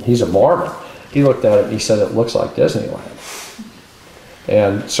a Mormon. He looked at it and he said it looks like Disneyland.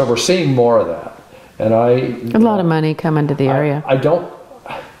 And so we're seeing more of that. And a lot of money coming to the area. I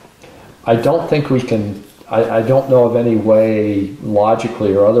don't think we can. I don't know of any way,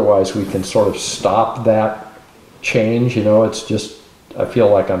 logically or otherwise, we can sort of stop that change. It's just, I feel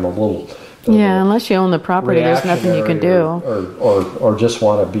like I'm a little. Unless you own the property, there's nothing you can do. Or just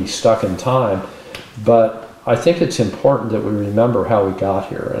want to be stuck in time. But I think it's important that we remember how we got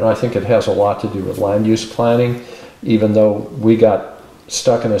here. And I think it has a lot to do with land use planning, even though we got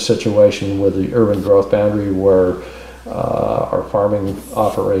stuck in a situation with the urban growth boundary where our farming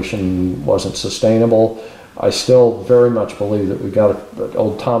operation wasn't sustainable. I still very much believe that we've got to,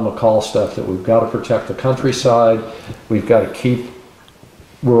 old Tom McCall stuff, that we've got to protect the countryside. We've got to keep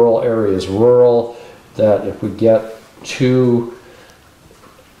rural areas rural, that if we get too,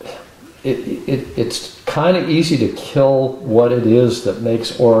 it's kind of easy to kill what it is that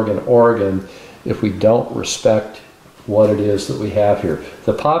makes Oregon Oregon if we don't respect what it is that we have here.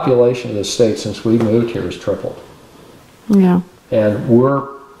 The population of the state since we moved here has tripled. Yeah. And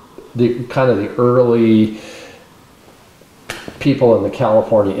we're the kind of the early people in the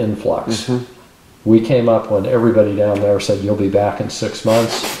California influx. We came up when everybody down there said, you'll be back in 6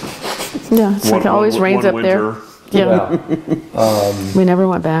 months. Yeah, it's like it always rains up there. Yeah. We never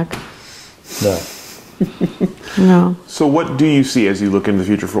went back. No. No. So what do you see as you look into the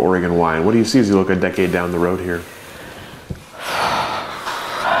future for Oregon wine? What do you see as you look a decade down the road here?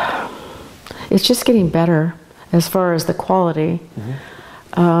 It's just getting better as far as the quality.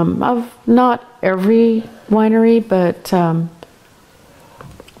 of not every winery, but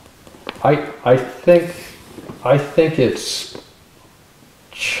I think it's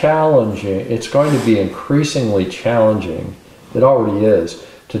challenging. It's going to be increasingly challenging. It already is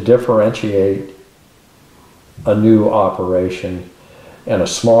to differentiate a new operation and a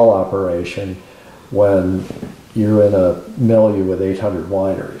small operation when you're in a milieu with 800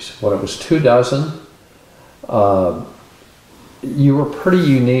 wineries. When it was 24, you were pretty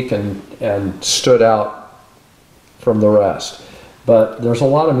unique and stood out from the rest. But there's a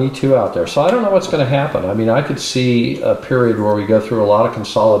lot of Me Too out there. So I don't know what's going to happen. I mean, I could see a period where we go through a lot of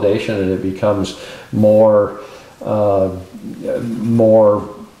consolidation and it becomes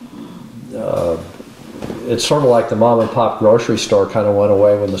it's sort of like the mom and pop grocery store kind of went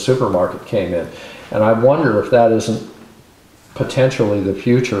away when the supermarket came in. And I wonder if that isn't potentially the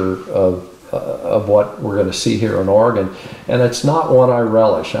future of what we're going to see here in Oregon. And it's not one I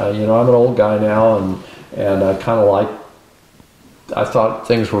relish. I'm an old guy now, and I kind of I thought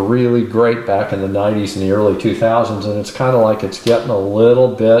things were really great back in the 90s and the early 2000s, and it's kind of like it's getting a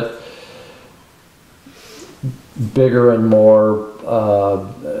little bit bigger and more,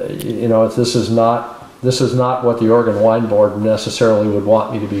 this is not what the Oregon Wine Board necessarily would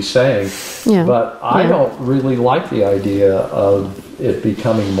want me to be saying, but I don't really like the idea of it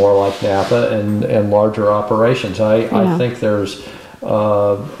becoming more like Napa and larger operations. I think there's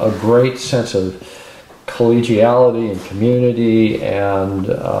a great sense of collegiality and community and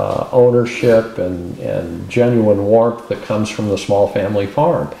ownership and genuine warmth that comes from the small family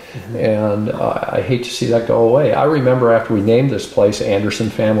farm. Mm-hmm. And I hate to see that go away. I remember after we named this place Anderson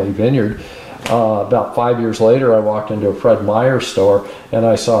Family Vineyard, about 5 years later I walked into a Fred Meyer store and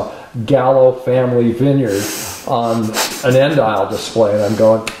I saw Gallo Family Vineyard on an end aisle display, and I'm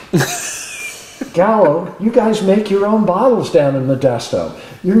going, Gallo, you guys make your own bottles down in Modesto.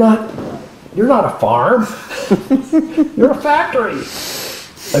 You're not a farm. You're a factory.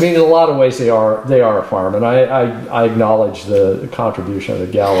 I mean, in a lot of ways, they are a farm, and I acknowledge the contribution of the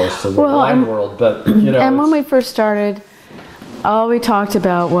Gallos to the wine world. But and when we first started, all we talked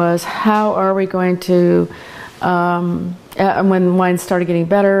about was how are we going to, when wine started getting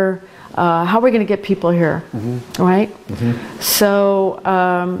better, how are we going to get people here, right? Mm-hmm. So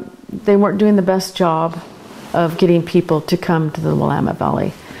they weren't doing the best job of getting people to come to the Willamette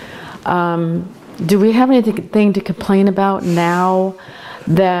Valley. Do we have anything to complain about now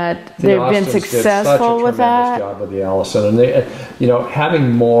that they've been successful with that? Job with the Allison, and they,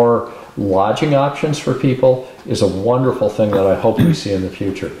 having more lodging options for people is a wonderful thing that I hope we see in the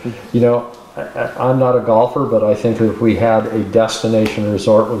future. I'm not a golfer, but I think if we had a destination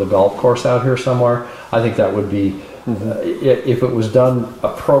resort with a golf course out here somewhere, I think that would be, if it was done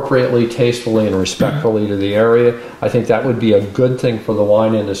appropriately, tastefully, and respectfully to the area, I think that would be a good thing for the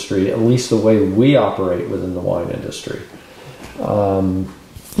wine industry, at least the way we operate within the wine industry.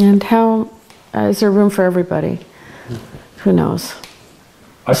 And how is there room for everybody? Who knows?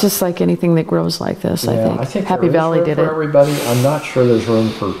 It's just like anything that grows like this, I think. Happy Valley did it. For everybody. I'm not sure there's room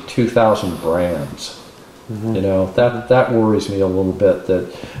for 2,000 brands. That worries me a little bit,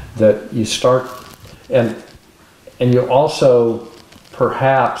 that you start, and you also,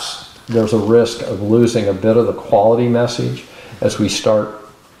 perhaps there's a risk of losing a bit of the quality message as we start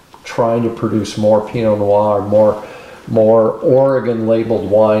trying to produce more Pinot Noir, more Oregon labeled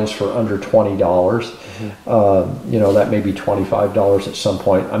wines for under $20. That may be $25 at some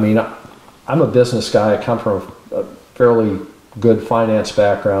point. I mean, I'm a business guy. I come from a fairly good finance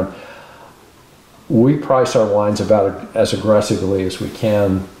background. We price our wines about as aggressively as we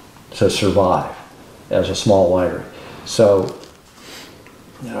can to survive as a small winery. So,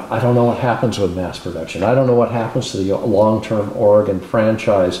 I don't know what happens with mass production. I don't know what happens to the long-term Oregon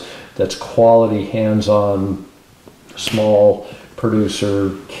franchise that's quality, hands-on, small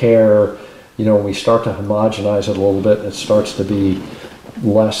producer care. When we start to homogenize it a little bit, it starts to be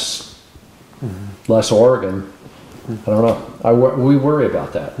less Oregon. I don't know. We worry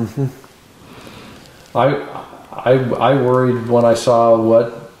about that. I worried when I saw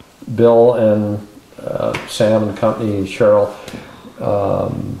what Bill and Sam and company, Cheryl,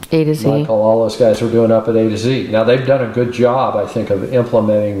 A to Z. Michael, all those guys are doing up at A to Z. Now they've done a good job, I think, of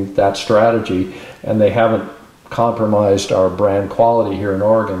implementing that strategy, and they haven't compromised our brand quality here in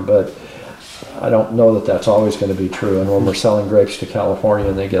Oregon, but I don't know that that's always going to be true. And when we're selling grapes to California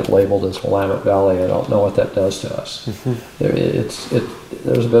and they get labeled as Willamette Valley, I don't know what that does to us. There's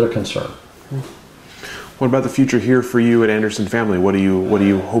a bit of concern. What about the future here for you at Anderson Family? What are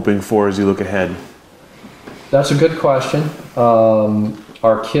you hoping for as you look ahead? That's a good question.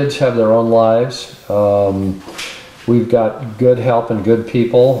 Our kids have their own lives. we've got good help and good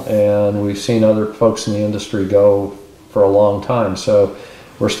people, and we've seen other folks in the industry go for a long time. So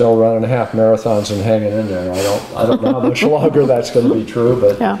we're still running half marathons and hanging in there. I don't know how much longer that's going to be true,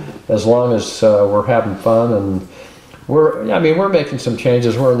 but as long as we're having fun, and we're making some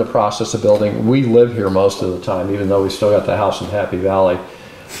changes. We're in the process of building. We live here most of the time, even though we still got the house in Happy Valley.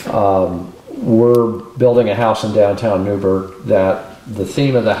 We're building a house in downtown Newburgh that the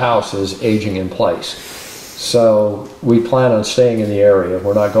theme of the house is aging in place. So we plan on staying in the area.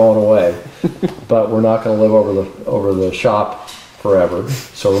 We're not going away, but we're not going to live over the shop forever.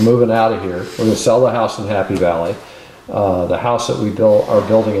 So we're moving out of here. We're going to sell the house in Happy Valley. The house that we are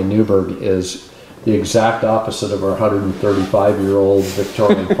building in Newburgh is the exact opposite of our 135-year-old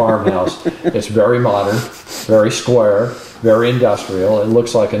Victorian farmhouse. It's very modern, very square, very industrial. It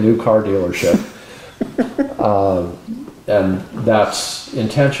looks like a new car dealership. And that's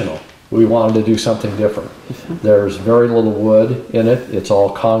intentional. We wanted to do something different. There's very little wood in it. It's all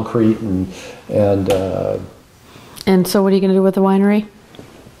concrete and so what are you going to do with the winery?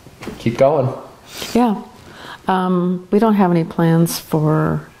 Keep going. Yeah. We don't have any plans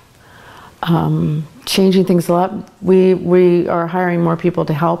for changing things a lot. We are hiring more people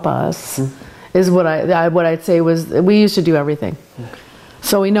to help us, is what I'd say was, we used to do everything.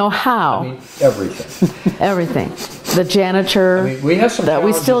 So we know how. I mean, everything. Everything. The janitor. We have some that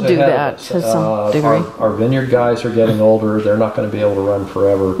we still do that to some degree. Our vineyard guys are getting older. They're not going to be able to run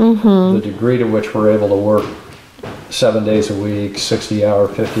forever. The degree to which we're able to work 7 days a week, 60-hour,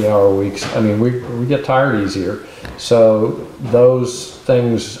 50-hour weeks. I mean, we get tired easier. So those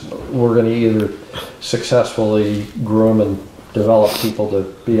things, we're going to either successfully groom and develop people to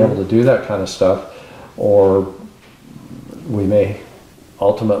be able to do that kind of stuff, or we may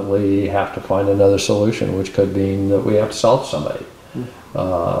ultimately have to find another solution, which could mean that we have to sell to somebody.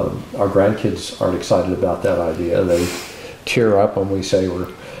 Our grandkids aren't excited about that idea. They tear up when we say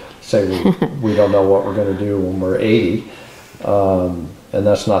we don't know what we're going to do when we're 80, and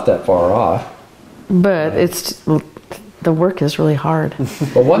that's not that far off. But the work is really hard.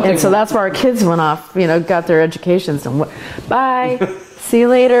 But one thing, and so that's where our kids went off, got their educations and bye, see you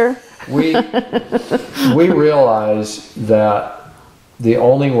later. We realize that the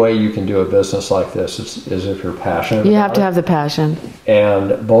only way you can do a business like this is if you're passionate. You have to have the passion.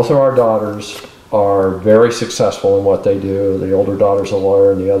 And both of our daughters are very successful in what they do. The older daughter's a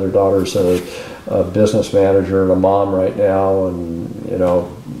lawyer, and the other daughter's a business manager and a mom right now. And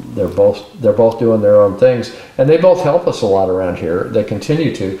they're both doing their own things, and they both help us a lot around here. They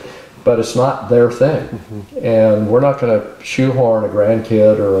continue to, but it's not their thing. And we're not going to shoehorn a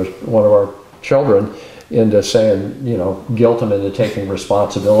grandkid or one of our children into saying, guilt them into taking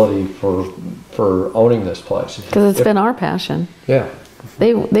responsibility for owning this place. Because it's been our passion. Yeah.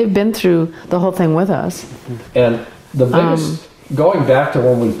 They've been through the whole thing with us. And the biggest, going back to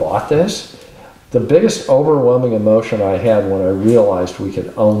when we bought this, the biggest overwhelming emotion I had when I realized we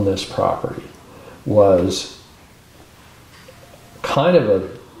could own this property was kind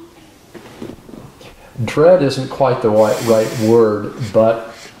of dread isn't quite the right word,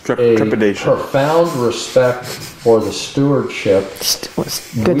 but trepidation. Profound respect for the stewardship.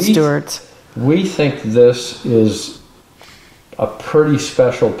 Good stewards. We think this is a pretty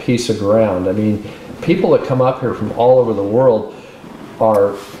special piece of ground. I mean, people that come up here from all over the world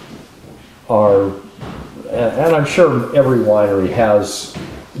are, and I'm sure every winery has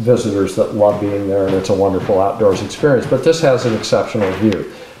visitors that love being there, and it's a wonderful outdoors experience, but this has an exceptional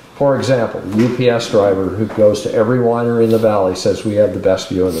view. For example, the UPS driver who goes to every winery in the valley says we have the best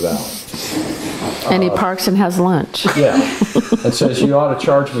view in the valley. And he parks and has lunch. Yeah, and says you ought to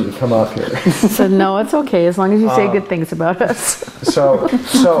charge me to come up here. I said, no, it's okay, as long as you say good things about us. So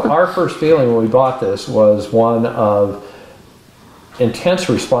our first feeling when we bought this was one of intense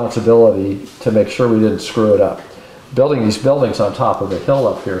responsibility to make sure we didn't screw it up. Building these buildings on top of a hill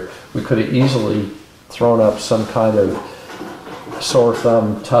up here, we could have easily thrown up some kind of sore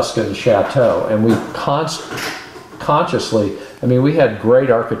thumb Tuscan chateau, and we consciously, we had great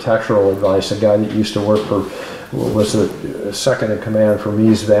architectural advice. A guy that used to work was the second in command for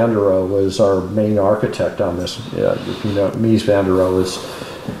Mies van der Rohe, was our main architect on this. If you know, Mies van der Rohe is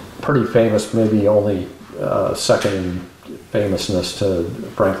pretty famous, maybe only second in famousness to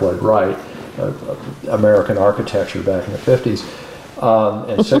Frank Lloyd Wright, American architecture back in the 50s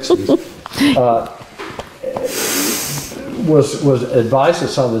and 60s. Was advised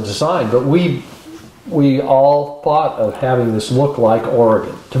us on the design, but we all thought of having this look like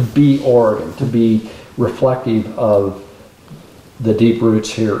Oregon, to be reflective of the deep roots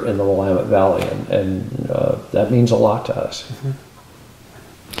here in the Willamette Valley, and that means a lot to us.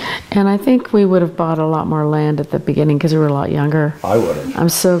 And I think we would have bought a lot more land at the beginning because we were a lot younger. I would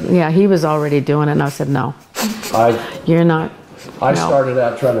have. Yeah, he was already doing it, and I said, no, you're not. I started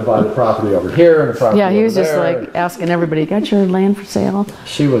out trying to buy the property over here and the property over there. Yeah, he was just like asking everybody, got your land for sale?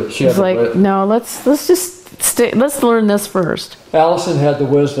 She was like, no, let's just stay, let's learn this first. Allison had the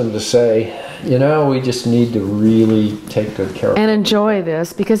wisdom to say, we just need to really take good care of it. And enjoy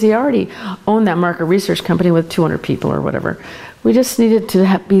this, because he already owned that market research company with 200 people or whatever. We just needed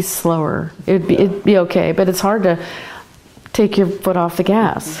to be slower. It'd be okay, but it's hard to take your foot off the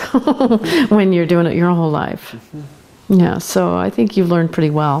gas when you're doing it your whole life. Yeah, so I think you've learned pretty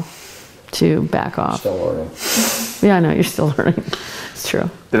well to back off. Still learning. Yeah, I know, you're still learning. It's true.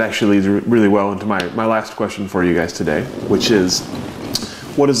 That actually leads really well into my last question for you guys today, which is,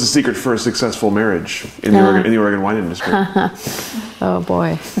 what is the secret for a successful marriage in the Oregon wine industry? Oh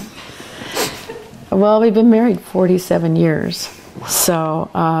boy. Well, we've been married 47 years,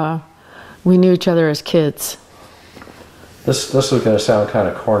 so we knew each other as kids. This is going to sound kind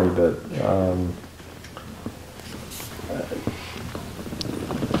of corny, but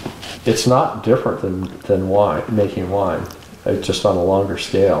it's not different than making wine. It's just on a longer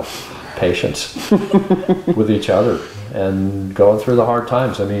scale. Patience with each other and going through the hard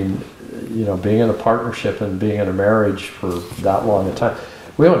times. I mean, being in a partnership and being in a marriage for that long a time.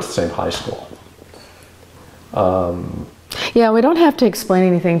 We went to the same high school. Yeah, we don't have to explain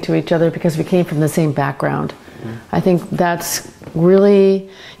anything to each other because we came from the same background. I think that's really,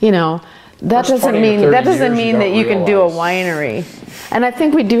 that doesn't mean that you can do a winery. And I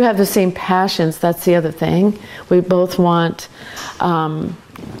think we do have the same passions. That's the other thing. We both want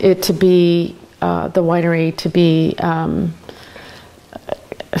it to be, the winery to be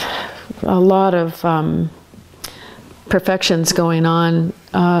a lot of perfections going on,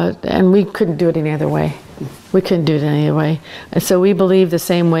 and we couldn't do it any other way. We couldn't do it any other way. And so we believe the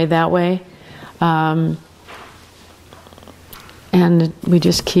same way that way. And we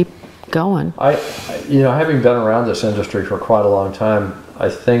just keep going. Having been around this industry for quite a long time, I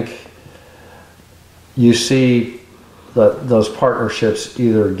think you see that those partnerships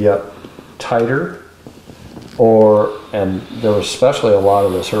either get tighter and there was especially a lot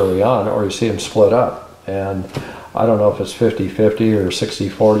of this early on, or you see them split up. And I don't know if it's 50-50 or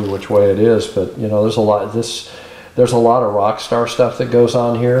 60-40, which way it is, but there's a lot of rock star stuff that goes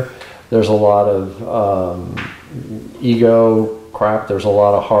on here. There's a lot of ego crap. There's a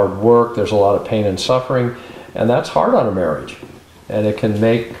lot of hard work. There's a lot of pain and suffering, and that's hard on a marriage. And it can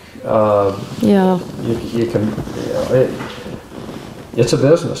make it's a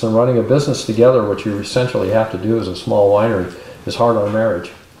business, and running a business together, what you essentially have to do as a small winery, is hard on a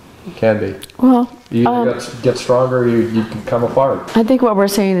marriage. It can be. Well, you either get stronger, you can come apart. I think what we're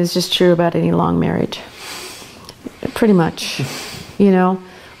saying is just true about any long marriage. Pretty much.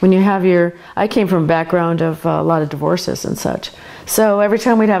 When you have I came from a background of a lot of divorces and such. So every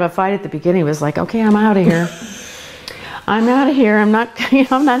time we'd have a fight at the beginning, it was like, okay, I'm out of here. I'm out of here. I'm not,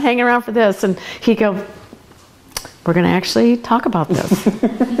 I'm not hanging around for this. And he'd go, we're going to actually talk about this.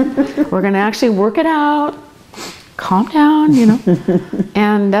 We're going to actually work it out. Calm down,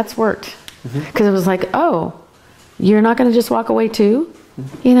 And that's worked. Because it was like, oh, you're not going to just walk away too?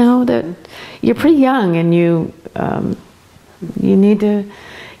 That you're pretty young, and you need to,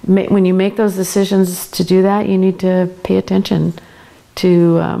 when you make those decisions to do that, you need to pay attention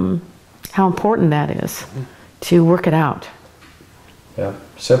to how important that is to work it out. Yeah,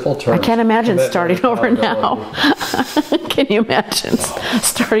 simple terms. I can't imagine starting over now. Can you imagine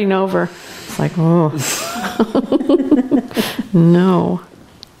starting over? It's like, oh, no.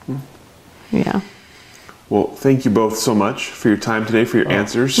 Yeah. Well, thank you both so much for your time today, for your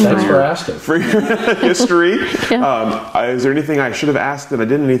answers. Thanks for asking. For your history. Yeah. Is there anything I should have asked that I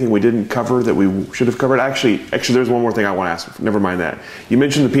didn't? Anything we didn't cover that we should have covered? Actually, there's one more thing I want to ask. Never mind that. You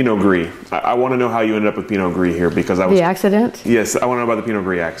mentioned the Pinot Gris. I want to know how you ended up with Pinot Gris here, because I was... The accident? Yes, I want to know about the Pinot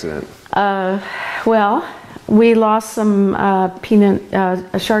Gris accident. Well, we lost some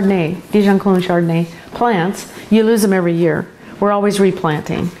Chardonnay, Dijon Clone Chardonnay plants. You lose them every year. We're always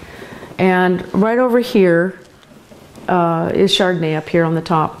replanting. And right over here is Chardonnay up here on the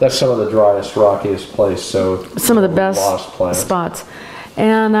top. That's some of the driest, rockiest place, so some of the best spots.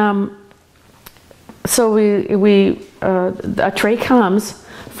 And so a tray comes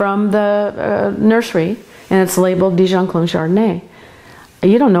from the nursery, and it's labeled Dijon Clone Chardonnay.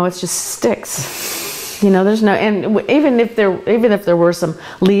 You don't know, it's just sticks. There's no, and even if there were some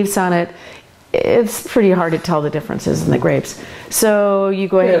leaves on it, it's pretty hard to tell the differences in the grapes. So you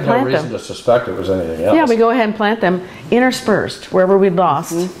go ahead and plant them. We had no reason to suspect it was anything else. Yeah, we go ahead and plant them interspersed wherever we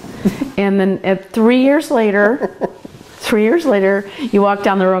lost. And then 3 years later, 3 years later, you walk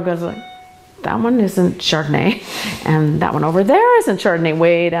down the road, goes like, that one isn't Chardonnay, and that one over there isn't Chardonnay.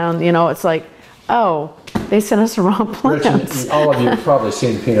 Way down, you know, it's like, oh, they sent us the wrong plants. Rich, all of you have probably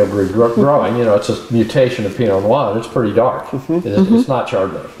seen Pinot Gris growing. You know, it's a mutation of Pinot Noir. It's pretty dark. It's not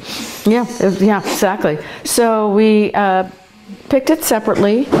Chardonnay. Yeah, exactly. So we picked it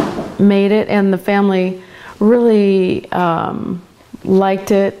separately, made it, and the family really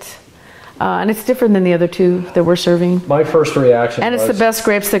liked it. And it's different than the other two that we're serving. My first reaction and was, it's the best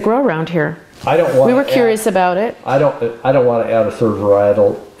grapes that grow around here. I don't want. We were curious about it. I don't want to add a third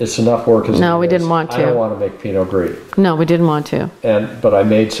varietal. It's enough work as No, it we is. didn't want to. I don't want to make Pinot Gris. No, we didn't want to. But I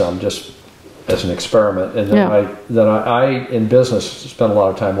made some just as an experiment. And then I in business spent a lot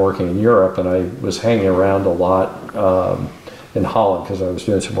of time working in Europe, and I was hanging around a lot in Holland because I was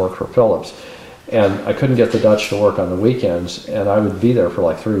doing some work for Philips. And I couldn't get the Dutch to work on the weekends, and I would be there for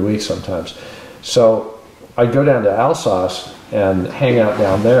like 3 weeks sometimes. So I'd go down to Alsace and hang out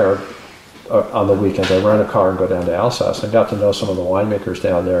down there on the weekends. I'd rent a car and go down to Alsace. I got to know some of the winemakers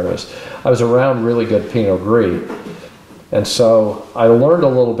down there. I was around really good Pinot Gris. And so I learned a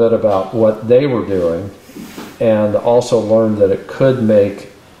little bit about what they were doing, and also learned that it could make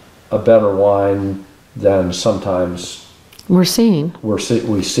a better wine than sometimes we see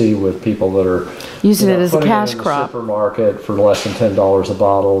with people that are using it as a cash crop. crop. Supermarket for less than $10 a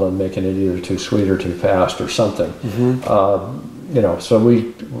bottle and making it either too sweet or too fast or something. You know, so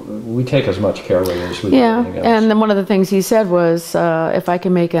we take as much care with it as we do anything else. And then one of the things he said was, if I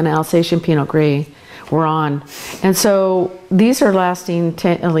can make an Alsatian Pinot Gris, we're on. And so these are lasting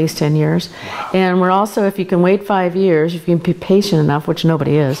at least 10 years. Wow. And we're also, if you can wait 5 years, if you can be patient enough, which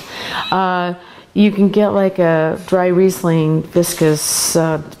nobody is, you can get like a dry Riesling viscous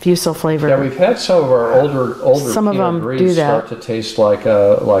fusel flavor. Yeah, we've had some of our older some of them Gris do that. start to taste like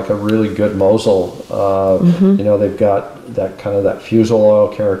a really good Mosel. You know, they've got that kind of that fusel oil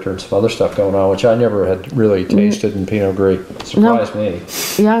character and some other stuff going on, which I never had really tasted in Pinot Gris. It surprised me.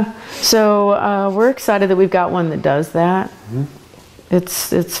 Yeah, so we're excited that we've got one that does that.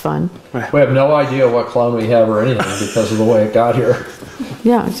 It's fun. We have no idea what clone we have or anything because of the way it got here.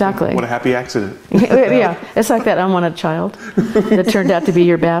 Yeah, exactly. What a happy accident. Yeah, it's like that unwanted child that turned out to be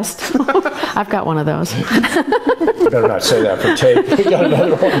your best. I've got one of those. You better not say that for tape. We got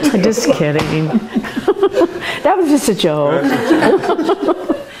another one too. Just kidding. That was just a joke.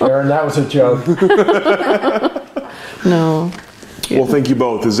 Aaron, that was a joke. No. Well, thank you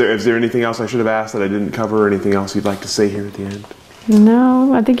both. Is there anything else I should have asked that I didn't cover, or anything else you'd like to say here at the end?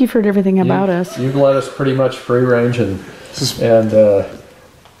 No, I think you've heard everything about us. You've let us pretty much free range, and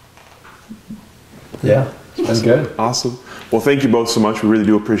yeah, it's been good. Awesome. Well, thank you both so much. We really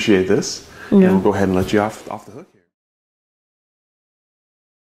do appreciate this. Yeah. And we'll go ahead and let you off the hook here.